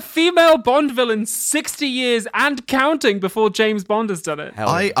 We've had a female Bond villain 60 years and counting before James Bond has done it.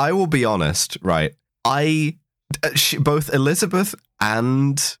 I will be honest, right? Both Elizabeth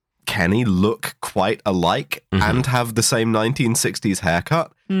and Kenny look quite alike and have the same 1960s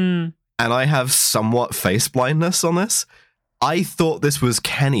haircut. And I have somewhat face blindness on this. I thought this was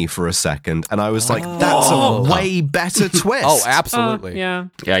Kenny for a second, and I was like, that's a way better twist. Oh, absolutely. Yeah.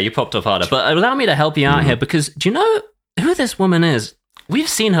 Yeah, you popped up harder. But allow me to help you out here, because do you know who this woman is? We've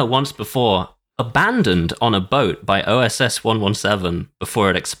seen her once before, abandoned on a boat by OSS 117 before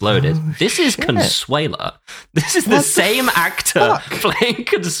it exploded. This is Consuela. This is the same actor playing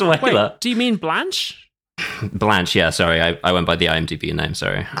Consuela. Wait, do you mean Blanche? Blanche, yeah, sorry. I went by the IMDb name,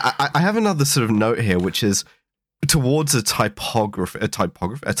 sorry. I have another sort of note here, which is towards a typology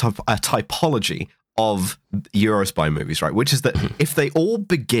of Eurospy movies, right? Which is that if they all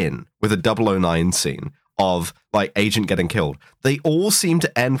begin with a 009 scene of like agent getting killed, they all seem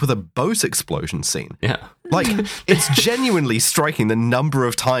to end with a boat explosion scene. Yeah. Like, it's genuinely striking the number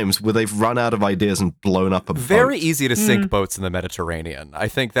of times where they've run out of ideas and blown up a boat. Very easy to sink boats in the Mediterranean. I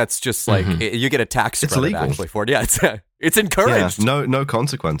think that's just like, you get a tax credit legal. actually for it. Yeah, it's encouraged. Yeah, no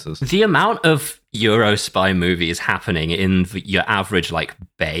consequences. The amount of Eurospy movies happening in your average, like,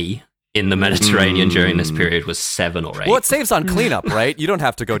 bay in the Mediterranean during this period was 7 or 8. Well, it saves on cleanup, right? You don't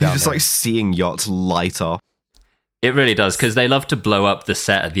have to go down Just there. like seeing yachts light up. It really does, because they love to blow up the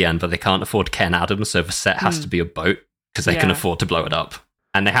set at the end, but they can't afford Ken Adams, so the set has to be a boat, because they can afford to blow it up.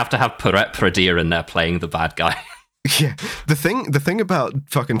 And they have to have Perret Pradilla in there playing the bad guy. Yeah, the thing about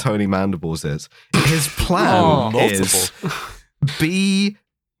fucking Tony Mandibles is his plan is be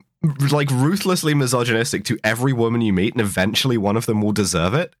like ruthlessly misogynistic to every woman you meet, and eventually one of them will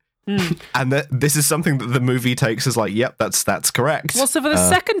deserve it. And this is something that the movie takes as like, yep, that's correct. Well, so for the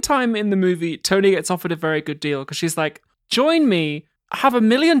second time in the movie, Tony gets offered a very good deal because she's like, join me, have $1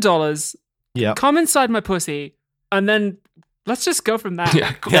 million, come inside my pussy, and then let's just go from there.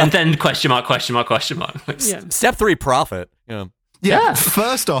 Yeah. And then question mark. Yeah. Step 3, profit. Yeah.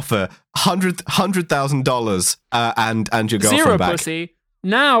 First offer, $100,000, and your girlfriend Zero back. pussy.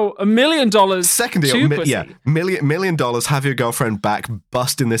 Now $1 million. Second deal, pussy. million dollars. Have your girlfriend back,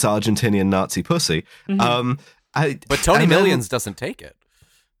 busting this Argentinian Nazi pussy. But Tony Millions doesn't take it.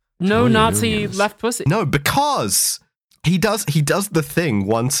 No Nazi left pussy. No, because he does the thing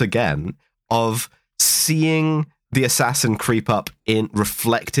once again of seeing the assassin creep up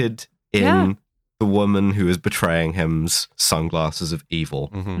reflected in the woman who is betraying him's sunglasses of evil.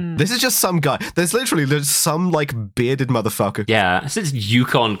 This is just some guy. There's some like bearded motherfucker. Yeah, this is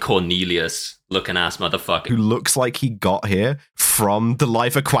Yukon Cornelius looking ass motherfucker Who looks like he got here from The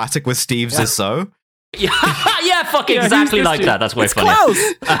Life Aquatic with Steve Zissou. Yeah, exactly like that. That's way funny.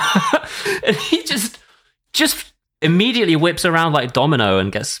 And he just immediately whips around like Domino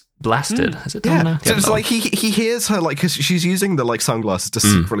and gets blasted. Is it Domino? So it's like he hears her like because she's using the like sunglasses to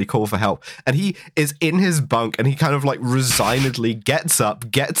secretly call for help, and he is in his bunk and he kind of like resignedly gets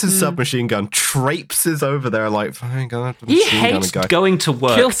up, gets his submachine gun, traipses over there like fine, God, he hates going to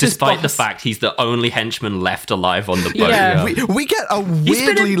work despite the boss. fact he's the only henchman left alive on the boat. Yeah. We get a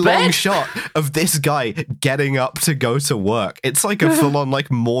weirdly long shot of this guy getting up to go to work. It's like a full on like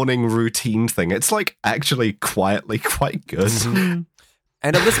morning routine thing. It's like actually quietly quite good.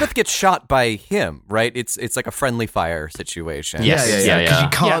 And Elizabeth gets shot by him, right? It's like a friendly fire situation. Yes. Yeah. Because Yeah. you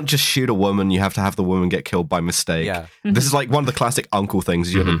can't just shoot a woman. You have to have the woman get killed by mistake. Yeah. This is like one of the classic uncle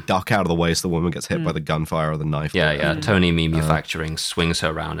things. You have to duck out of the way so the woman gets hit by the gunfire or the knife. Yeah. Tony Manufacturing swings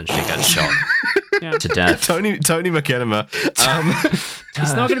her around and she gets shot to death. Tony McKinnon.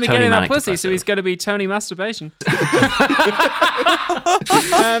 He's not going to be Tony getting that Manic pussy, so Depressive. he's going to be Tony Masturbation.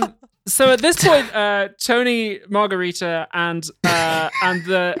 So at this point, Tony, Margarita, and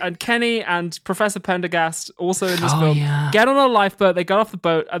Kenny and Professor Pendergast, also in this film, get on a lifeboat. They get off the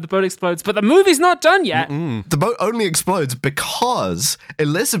boat. The boat explodes, but the movie's not done yet. The boat only explodes because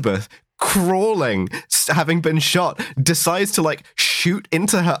Elizabeth, crawling, having been shot, decides to like shoot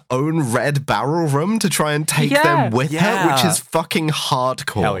into her own red barrel room to try and take them with her, which is fucking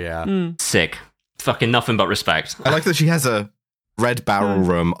hardcore. Hell yeah. Sick. Fucking nothing but respect. I like that she has a red barrel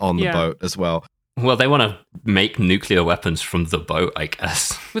room on the boat as well. Well, they want to make nuclear weapons from the boat, I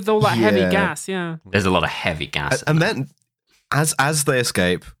guess. With all that heavy gas, There's a lot of heavy gas. And then, as they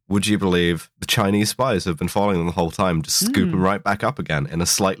escape, would you believe the Chinese spies have been following them the whole time, just scooping right back up again in a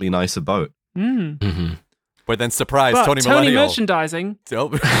slightly nicer boat? But then surprise, But Tony Tony Millennial. merchandising,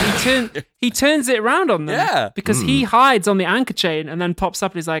 he turns it around on them. Yeah. Because he hides on the anchor chain and then pops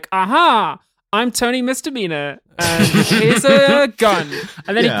up and he's like, aha, I'm Tony Misdemeanor, and here's a gun.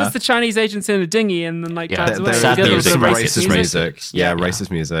 And then he puts the Chinese agents in a dinghy and then drives away. Sad There music, was some racist music. Yeah, Yeah.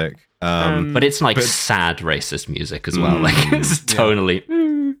 racist music. But it's like sad racist music as well. Like it's tonally.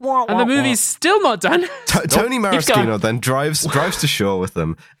 And the movie's still not done. Tony Keep Maraschino going. then drives to shore with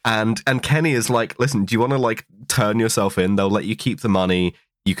them, and Kenny is like, listen, do you want to like turn yourself in? They'll let you keep the money.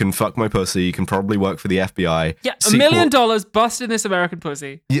 You can fuck my pussy. You can probably work for the FBI. Yeah, $1 million busting this American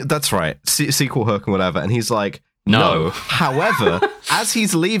pussy. Yeah, that's right. Sequel hook and whatever. And he's like, no. However, as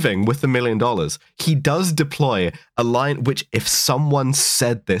he's leaving with the $1 million, he does deploy a line which, if someone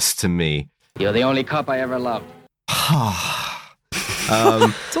said this to me, You're the only cop I ever loved.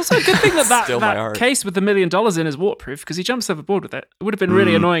 It's also a good thing that case with the $1 million in is waterproof because he jumps overboard with it. It would have been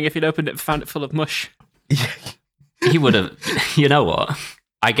really annoying if he'd opened it and found it full of mush. He would have. You know what?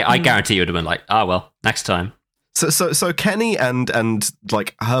 I guarantee you would have been like, well, next time. So Kenny and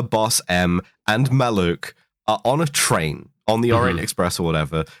like her boss M and Maluk are on a train on the Orient Express or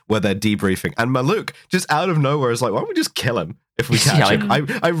whatever, where they're debriefing, and Maluk just out of nowhere is like, why don't we just kill him if we catch him?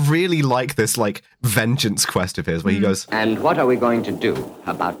 I really like this like vengeance quest of his where he goes, and what are we going to do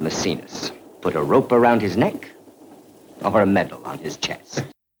about Maecenas? Put a rope around his neck or a medal on his chest?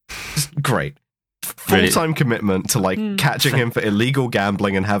 Great. Full-time commitment to like catching him for illegal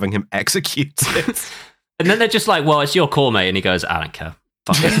gambling and having him executed. And then they're just like, well, it's your call, mate. And he goes, I don't care.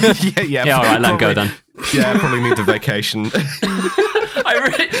 Fuck it. yeah, all right, let him go then. Yeah, probably need a vacation.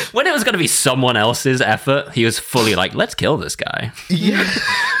 When it was going to be someone else's effort, he was fully like, let's kill this guy. Yeah.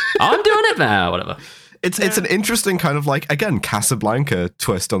 I'm doing it now, whatever. It's an interesting kind of like, again, Casablanca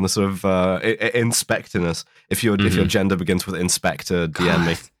twist on the sort of inspectorness. If your gender begins with inspector, DM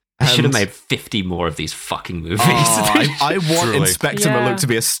me. I should have made 50 more of these fucking movies. I want Truly. Inspector Maluk to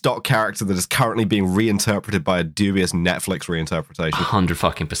be a stock character that is currently being reinterpreted by a dubious Netflix reinterpretation.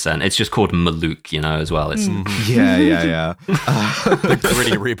 100%. It's just called Maluk, as well. It's Yeah. The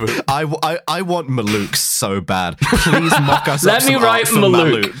gritty reboot. I want Maluk so bad. Please mock us up Let me some write art for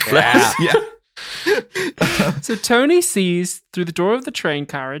Maluk. Yeah. So Tony sees through the door of the train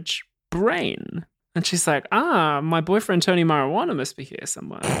carriage Brain. And she's like, my boyfriend Tony Marijuana must be here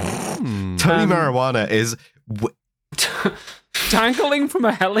somewhere. Tony Marijuana is... dangling from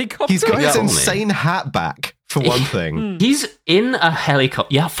a helicopter? He's got his insane hat back, for one thing. He's in a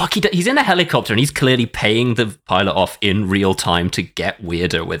helicopter. Yeah, fuck, he's in a helicopter and he's clearly paying the pilot off in real time to get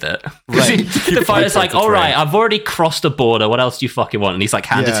weirder with it. Right. The pilot's like, all right, I've already crossed a border. What else do you fucking want? And he's like,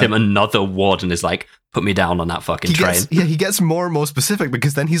 handed him another wad and is like, put me down on that fucking train. He gets more and more specific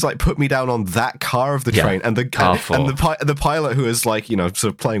because then he's like, put me down on that car of the train. And the pilot who is like, sort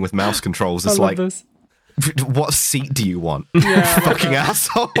of playing with mouse controls is like, what seat do you want? Fucking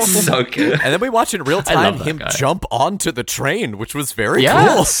asshole. It's so good. And then we watch in real time him jump onto the train, which was very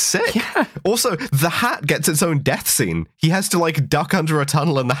cool. Sick. Yeah. Also, the hat gets its own death scene. He has to like duck under a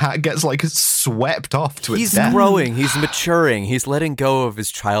tunnel and the hat gets like swept off to its death. He's growing, he's maturing, he's letting go of his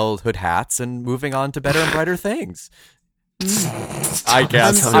childhood hats and moving on to better and brighter things. I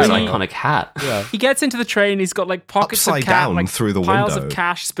guess. That's an iconic hat. Yeah. He gets into the train. He's got like pockets upside of cash, down like through the piles window. of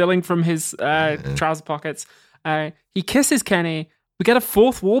cash spilling from his trouser pockets. He kisses Kenny. We get a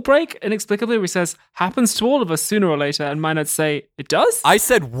fourth wall break inexplicably where he says, happens to all of us sooner or later. And my notes say, it does? I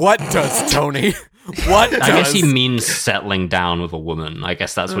said, what does, Tony? What does? I guess he means settling down with a woman. I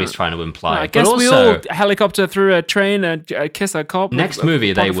guess that's what he's trying to imply. I guess we all helicopter through a train and kiss a cop. Next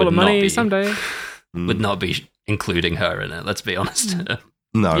movie, they would not be. Someday. Would not be including her in it, let's be honest.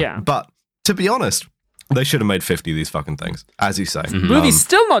 No, but to be honest, they should have made 50 of these fucking things, as you say. Movie's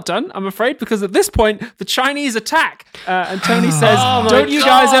still not done, I'm afraid, because at this point, the Chinese attack. And Tony says, don't you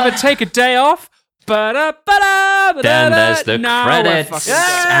guys ever take a day off? Then there's the credits,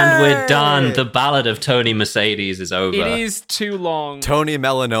 and we're done. The Ballad of Tony Mercedes is over. It is too long. Tony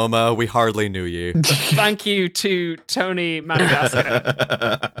Melanoma, we hardly knew you. Thank you to Tony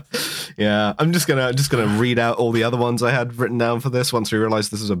Madagascar. Yeah, I'm just gonna read out all the other ones I had written down for this. Once we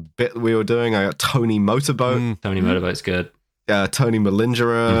realized this was a bit we were doing, I got Tony Motorboat. Tony Motorboat's good. Tony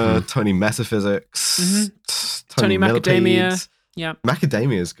Malingerer, Tony Metaphysics, Tony Macadamia. Millipedes. Yeah,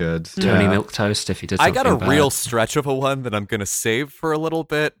 Macadamia is good. Tony Milquetoast, if he did I something got a bad. real stretch of a one that I'm going to save for a little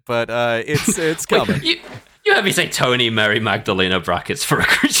bit, but it's coming. Wait, you heard me say Tony Mary Magdalena brackets for a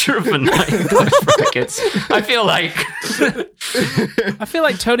creature of the night brackets. I feel like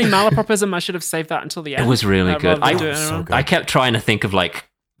Tony Malapropism, I should have saved that until the end. It was really good. So good. I kept trying to think of like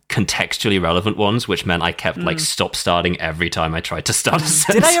contextually relevant ones, which meant I kept like stop starting every time I tried to start a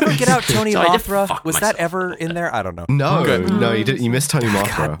sentence. Did I ever get out Tony So I did Mothra? fuck Was myself. that ever in there? I don't know. No, you didn't. You missed Tony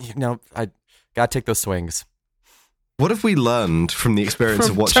Mothra. God, I gotta take those swings. What have we learned from the experience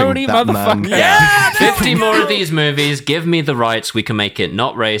From of watching Tony that man? motherfucker. Yeah, 50 more of these movies. Give me the rights. We can make it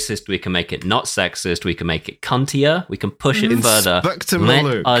not racist. We can make it not sexist. We can make it cuntier. We can push it further. Inspector Let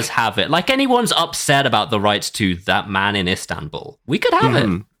Maluk. us have it. Like anyone's upset about the rights to that man in Istanbul. We could have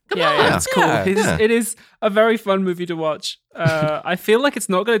it. Yeah, it's cool. Yeah. It is a very fun movie to watch. I feel like it's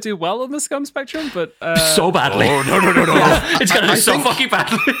not going to do well on the Scum spectrum, but So badly. Oh, no. It's going to do so fucking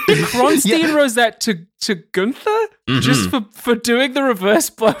badly. Kronstein Rosette to Gunther just for doing the reverse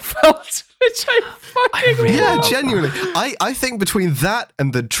Blofeld, which I fucking Yeah, love. genuinely. I think between that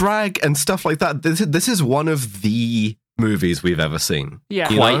and the drag and stuff like that, this is one of the movies we've ever seen. Yeah.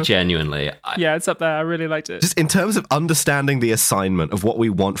 You Quite know? genuinely. Yeah, it's up there. I really liked it. Just in terms of understanding the assignment of what we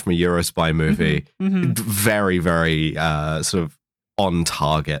want from a Eurospy movie, very, very sort of on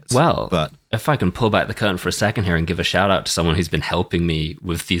target. Well, but if I can pull back the curtain for a second here and give a shout out to someone who's been helping me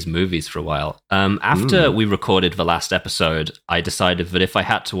with these movies for a while. After we recorded the last episode, I decided that if I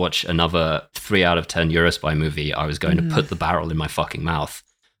had to watch another 3 out of 10 Eurospy movie, I was going to put the barrel in my fucking mouth.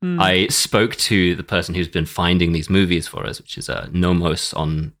 I spoke to the person who's been finding these movies for us, which is Nomos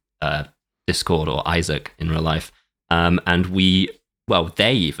on Discord, or Isaac in real life. And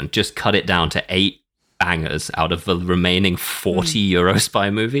they even just cut it down to 8 bangers out of the remaining 40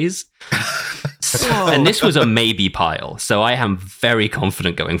 Eurospy movies. And this was a maybe pile. So I am very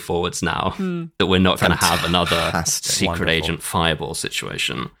confident going forwards now that we're not going to have another Fantastic. Secret Wonderful. Agent Fireball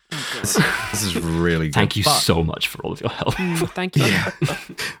situation. this is really good. Thank you But- so much for all of your help. Thank you.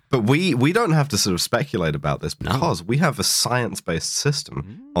 But we don't have to sort of speculate about this because we have a science-based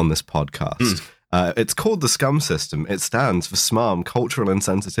system on this podcast. It's called the SCUM system. It stands for SMARM, cultural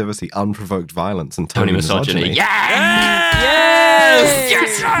insensitivity, unprovoked violence, and Tony Tony misogyny. misogyny. Yes!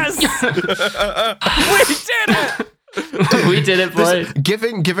 We did it! We did it, boy.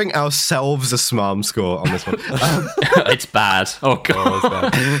 Giving ourselves a SMARM score on this one. It's bad. Oh,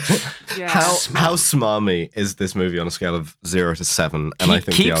 God. Yeah. How smarmy is this movie on a scale of 0 to 7? And He I think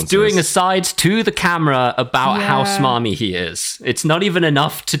the keeps answer doing is, asides to the camera about how Yeah. smarmy he is. It's not even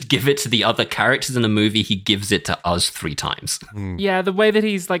enough to give it to the other characters in the movie. He gives it to us 3 times. Yeah, the way that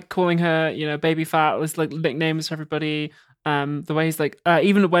he's like calling her, baby fat was like nicknames for everybody. The way he's like,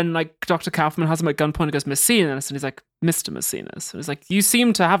 even when like Dr. Kaufman has him at gunpoint and goes Messinas, and he's like, Mr. Messinas. And it's like, you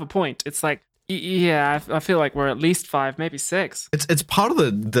seem to have a point. It's like, yeah, I feel like we're at least 5, maybe 6. it's part of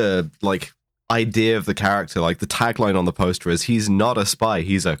the like idea of the character. Like the tagline on the poster is, he's not a spy,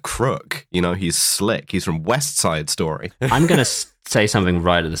 he's a crook. He's slick. He's from West Side Story. I'm going to say something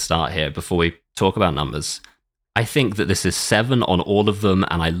right at the start here before we talk about numbers. I think that this is 7 on all of them,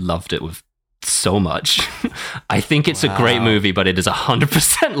 and I loved it with so much. I think it's a great movie, but it is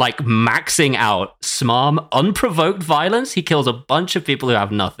 100% like maxing out SMARM, unprovoked violence. He kills a bunch of people who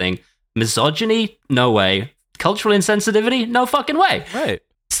have nothing. Misogyny, no way. Cultural insensitivity, no fucking way. Right.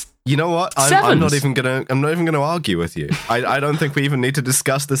 You know what? I'm Sevens. not even gonna argue with you. I don't think we even need to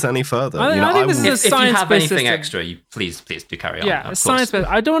discuss this any further. I think this is a If you have science-based anything system. extra, you please do carry on. Yeah, of course. science based.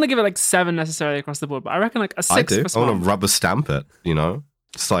 I don't want to give it like 7 necessarily across the board, but I reckon like a 6 I do. for I want SMARM. to rubber stamp it.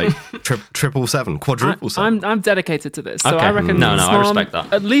 It's like triple 7, quadruple 7. I'm dedicated to this, so Okay. I reckon No, I SMARM respect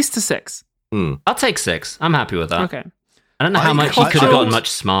that. at least a 6. I'll take 6. I'm happy with that. Okay. I don't know how I- much he could have cultural- gotten much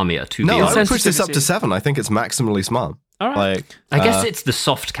smarmier, to be No, I honest. would push this up Sensitivity. to 7. I think it's maximally smart. All right. Like, I guess it's the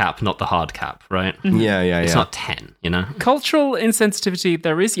soft cap, not the hard cap, right? yeah. It's not 10, you know? Cultural insensitivity,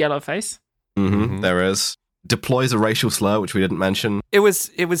 there is Yellowface. There is. Deploys a racial slur, which we didn't mention. It was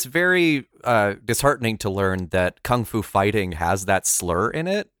very disheartening to learn that kung fu fighting has that slur in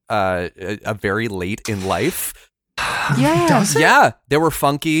it. A very late in life. Yeah. Yeah, they were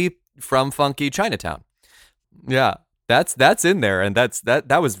funky from funky Chinatown. Yeah, that's in there, and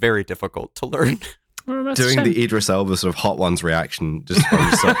that was very difficult to learn. Doing the Idris Elba sort of Hot Ones reaction, just when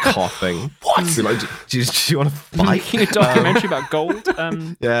you start coughing. What? Be like, do you want to fight? Making a documentary about gold.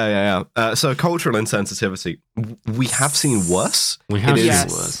 Yeah. So cultural insensitivity. We have seen worse. We have It seen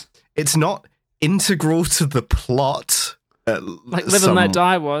is- worse. It's not integral to the plot. Like Live and Let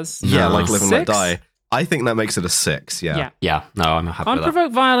Die was. Yeah, No. like Live and Let 6? Die. I think that makes it a 6. Yeah. Yeah, no, I'm happy with that.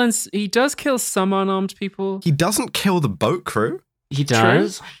 Unprovoked violence, he does kill some unarmed people. He doesn't kill the boat crew. He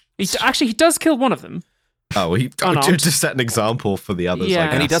does. He does kill one of them. Oh, he Unarmed. just set an example for the others. Yeah.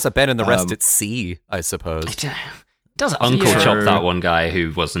 I And he guess. does a bed and the rest Um, at sea, I suppose. He does Uncle Yeah. Chop that one guy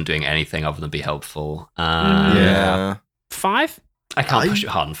who wasn't doing anything other than be helpful. Yeah. 5? I can't push it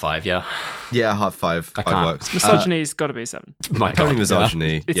hard on 5, yeah. Yeah, hard 5. I Five can't. works. Misogyny's got to be a 7. My Tony God,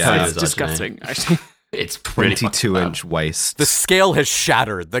 misogyny. It's, Yeah. it's disgusting, actually. It's really 22-inch waist. The scale has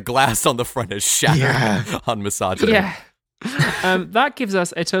shattered. The glass on the front has shattered Yeah. on misogyny. Yeah. That gives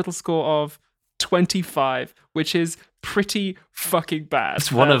us a total score of 25, which is pretty fucking bad.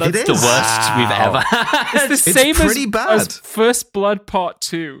 It's one of the It is. worst we've ever had. It's the It's same pretty as, bad. as First Blood Part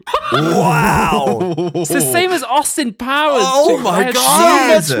 2. Wow. It's the same as Austin Powers. Oh 2. my I had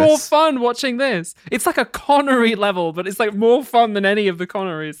God. so much more fun watching this. It's like a Connery level, but it's like more fun than any of the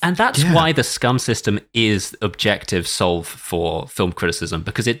Connerys. And that's why the scum system is objective solve for film criticism,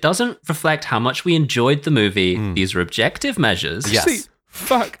 because it doesn't reflect how much we enjoyed the movie. These are objective measures. Yes. See,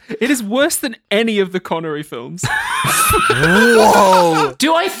 fuck. It is worse than any of the Connery films. Whoa.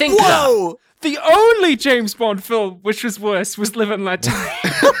 Do I think that? Whoa. The only James Bond film which was worse was Live and Let Die.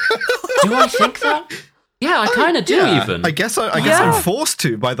 Do I think that? Yeah, I kind of do Yeah, even. I guess I'm forced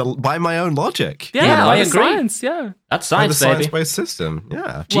to by my own logic. Yeah, I that's agree. Science, yeah. That's By the science, baby. science-based system.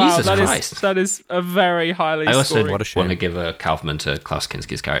 Yeah. Jesus wow, Christ. that is a very highly I also scoring. What a shame. want to give a Kaufman to Klaus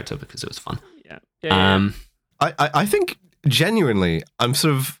Kinski's character because it was fun. Yeah. I think genuinely, I'm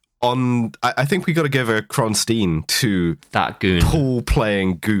sort of on. I think we got to give a Kronstein to That goon. Paul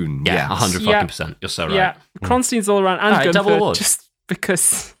playing Goon. Yeah, Yes. 100%. You're so right. Yeah, Kronstein's all around, and All right, double Gunther, award. just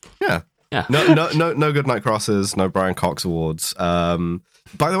because. Yeah. Yeah. No good night crosses. No Brian Cox awards.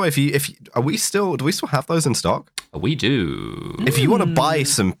 By the way, if you do we still have those in stock? We do. If you want to buy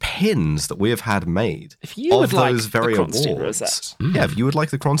some pins that we have had made If you of would like those very the Kronstein awards, Rosette. yeah, if you would like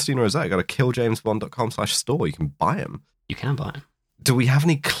the Kronstein Rosette, go to killjamesbond.com/store. You can buy them. You can buy them. Do we have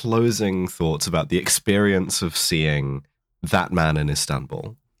any closing thoughts about the experience of seeing that man in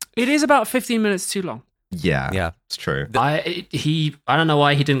Istanbul? It is about 15 minutes too long. Yeah, it's true. I don't know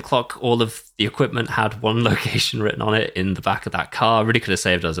why he didn't clock all of the equipment had one location written on it in the back of that car. Really could have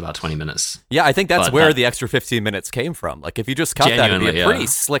saved us about 20 minutes. Yeah, I think that's But where that- the extra 15 minutes came from. Like, if you just cut that, it'd be Genuinely, a pretty yeah.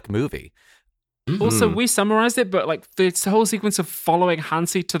 slick movie. Also, we summarized it, but like the whole sequence of following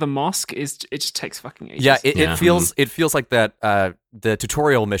Hansi to the mosque it just takes fucking ages. Yeah, it Yeah. feels like that the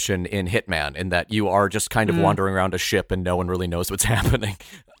tutorial mission in Hitman, in that you are just kind of wandering around a ship and no one really knows what's happening.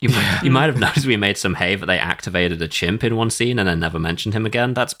 You might have noticed we made some hay, but they activated a chimp in one scene and then never mentioned him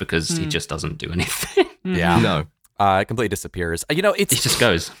again. That's because he just doesn't do anything. Yeah, No. it completely disappears. You know, He just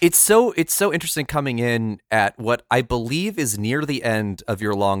goes. It's so interesting coming in at what I believe is near the end of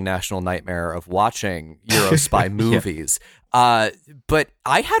your long national nightmare of watching Euro spy movies. But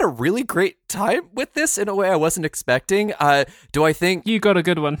I had a really great time with this in a way I wasn't expecting. Do I think? You got a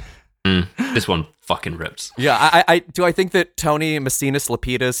good one. This one fucking rips. Yeah, I do. I think that Tony Messinas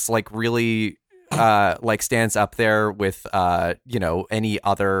Lapidus like really like stands up there with any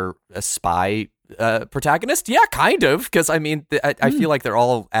other spy protagonist. Yeah, kind of, because I mean I feel like they're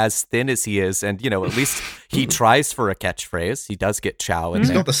all as thin as he is, and at least he tries for a catchphrase. He does get chow in He's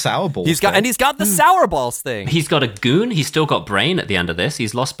there. got the sour balls. He's got the sour balls thing. He's got a goon. He's still got brain at the end of this.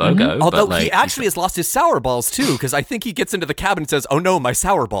 He's lost Bogo. Although but, like, he actually has lost his sour balls too, because I think he gets into the cabin and says, "Oh no, my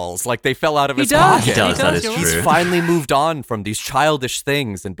sour balls!" Like they fell out of his pocket. He does. That is you're true. He's finally moved on from these childish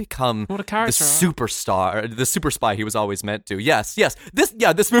things and become What a the character, huh? superstar, the super spy he was always meant to. Yes.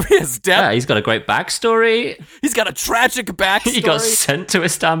 This movie has depth. Yeah, he's got a great backstory. He's got a tragic backstory. He got sent to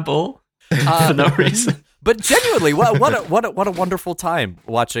Istanbul for no reason. But genuinely, what a wonderful time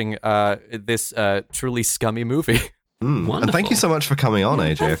watching this truly scummy movie. And thank you so much for coming on,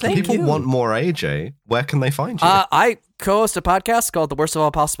 AJ. If thank people you. want more AJ, where can they find you? I co-host a podcast called The Worst of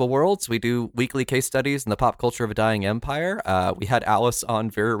All Possible Worlds. We do weekly case studies in the pop culture of a dying empire. We had Alice on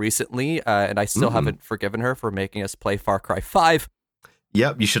very recently, and I still haven't forgiven her for making us play Far Cry 5.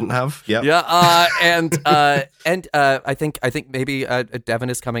 Yep, you shouldn't have. Yep. Yeah, and I think maybe Devin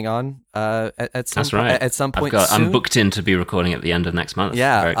is coming on at some That's right. at some point soon. I'm booked in to be recording at the end of next month.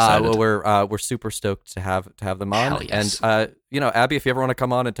 Yeah, Very excited. well, we're super stoked to have them on. Hell yes. And Abby, if you ever want to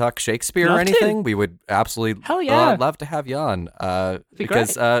come on and talk Shakespeare or Love to. anything, we would absolutely Hell yeah. love to have you on. Be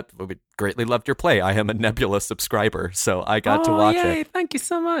Because we greatly loved your play. I am a Nebula subscriber, so I got to watch yay. it. Thank you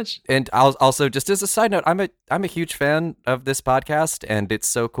so much. And I'll also, just as a side note, I'm a huge fan of this podcast, and it's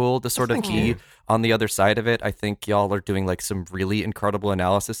so cool to sort of be on the other side of it. I think y'all are doing like some really incredible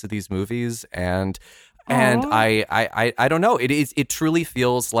analysis of these movies, and I don't know. It truly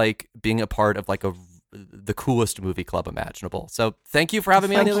feels like being a part of like the coolest movie club imaginable. So thank you for having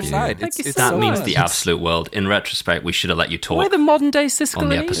me on the other side. Thank you It's so that much. means the absolute world. In retrospect, we should have let you talk We're the modern day Siskel on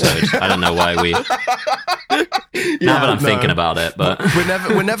the and Ebert. episode. I don't know why we. Now that I'm thinking about it, but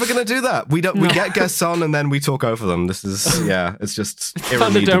We're never gonna do that. We get guests on and then we talk over them. This is it's just Thunderdome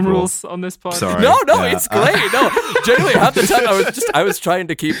irremediable. rules on this part. Sorry. No, Yeah. it's great. No, genuinely, half the time I was trying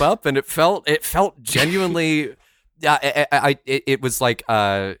to keep up, and it felt genuinely. Yeah, it was like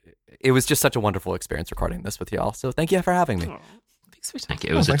it was just such a wonderful experience recording this with y'all. So thank you for having me. sweetheart. Thank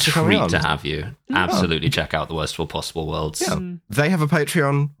you. It was a thanks for coming treat on. to have you. Absolutely check out The Worstful Possible Worlds. Yeah. They have a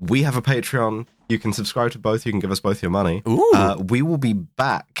Patreon. We have a Patreon. You can subscribe to both. You can give us both your money. Ooh. We will be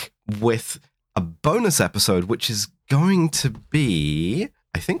back with a bonus episode, which is going to be,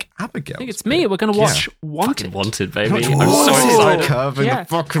 I think, Abigail. I think it's me. We're going to watch Fucking Wanted. Wanted, baby. Watch I'm so Wanted. excited. Curving Yeah. the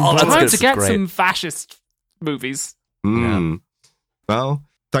fucking Oh, that's ball. Time good. to get Great. some fascist movies. Well,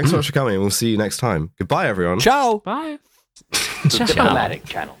 thanks so much for coming. We'll see you next time. Goodbye, everyone. Ciao. Bye. Diplomatic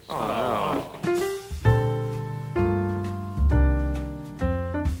channels.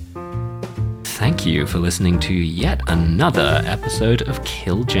 Thank you for listening to yet another episode of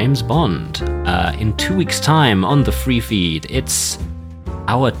Kill James Bond. In 2 weeks' time on the free feed, it's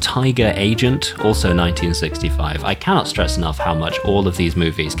Our Tiger Agent, also 1965. I cannot stress enough how much all of these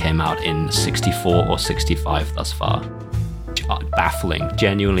movies came out in 64 or 65 thus far. Baffling,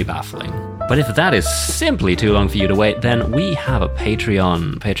 genuinely baffling. But if that is simply too long for you to wait, then we have a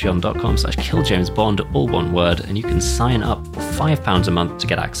Patreon, patreon.com/killjamesbond, all one word, and you can sign up for £5 a month to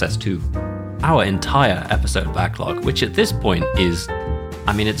get access to our entire episode backlog, which at this point is,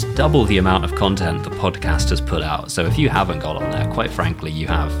 I mean, it's double the amount of content the podcast has put out. So if you haven't got on there, quite frankly, you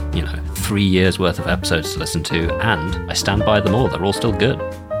have, 3 years worth of episodes to listen to, and I stand by them all. They're all still good.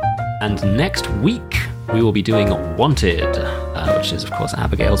 And next week, we will be doing Wanted, which is, of course,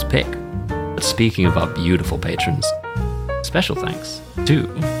 Abigail's pick. But speaking of our beautiful patrons, special thanks to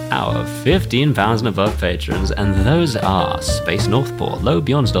our £15 and above patrons, and those are Space Northport, Lo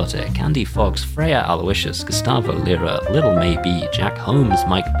Bjornsdottir, Candy Fox, Freya Aloysius, Gustavo Lira, Little Maybe, Jack Holmes,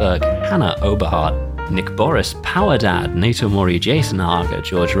 Mike Berg, Hannah Oberhardt, Nick Boris, Power Dad, Nato Mori, Jason Harger,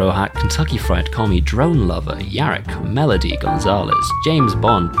 George Rohack, Kentucky Fried Commie, Drone Lover, Yarrick, Melody Gonzalez, James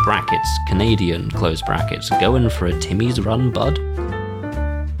Bond, brackets, Canadian, close brackets, Going for a Timmy's Run, Bud?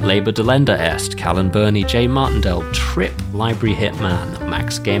 Labour Delenda Est, Callan Burney, Jay Martindale, Trip, Library Hitman,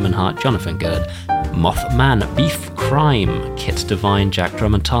 Max Gamenhart, Jonathan Gerd, Mothman, Beef Crime, Kit Divine, Jack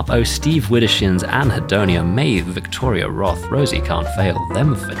Drummond, Top O, Steve Widdershins, Anne Hedonia, Maeve, Victoria Roth, Rosie Can't Fail,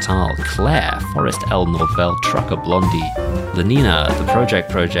 Them Fatal, Claire, Forrest L. Norvell, Trucker Blondie, Lenina, The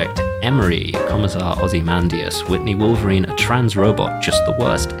Project, Emery, Commissar Ozymandias, Whitney Wolverine, a Trans Robot, Just the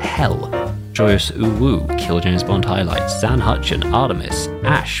Worst, Hell, Joyous Uwu, Kill James Bond Highlights, Zan Hutchin, Artemis,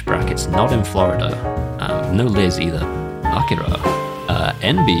 Ash, brackets, Not in Florida, no Liz either, Akira,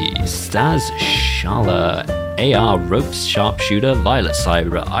 NB, Staz, Shala, AR, Ropes, Sharpshooter, Violet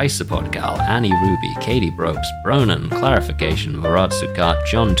Cyber, Isopod Gal, Annie Ruby, Katie Brobes, Bronan, Clarification, Murad Sukat,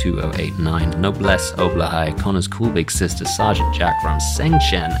 John 2089, Noblesse Oblahai, Connor's Cool Big Sister, Sergeant Jack Ram, Seng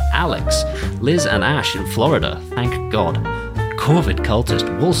Chen, Alex, Liz and Ash in Florida, thank God, Corvid Cultist,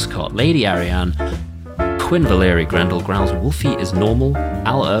 Woolscott, Lady Ariane, Quinn Valeri, Grendel Growls, Wolfie is Normal,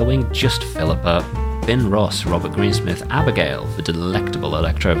 Al Irwing, Just Philippa, Ben Ross, Robert Greensmith, Abigail, The Delectable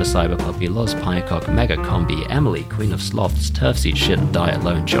Electrova Cyber Puppy, Loz Piecock, Mega Combi, Emily, Queen of Sloths, Turfseed Shit and Die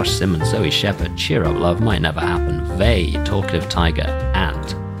Alone, Josh Simmons, Zoe Shepherd, Cheer Up Love, Might Never Happen, Vay, Talkative Tiger,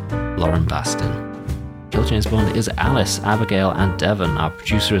 and Lauren Bastin. Kill James Bond is Alice, Abigail, and Devon. Our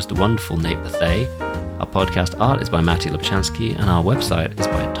producer is the wonderful Nate Bethay. Our podcast art is by Matty Lubchansky, and our website is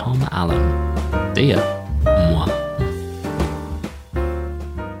by Tom Allen. See ya.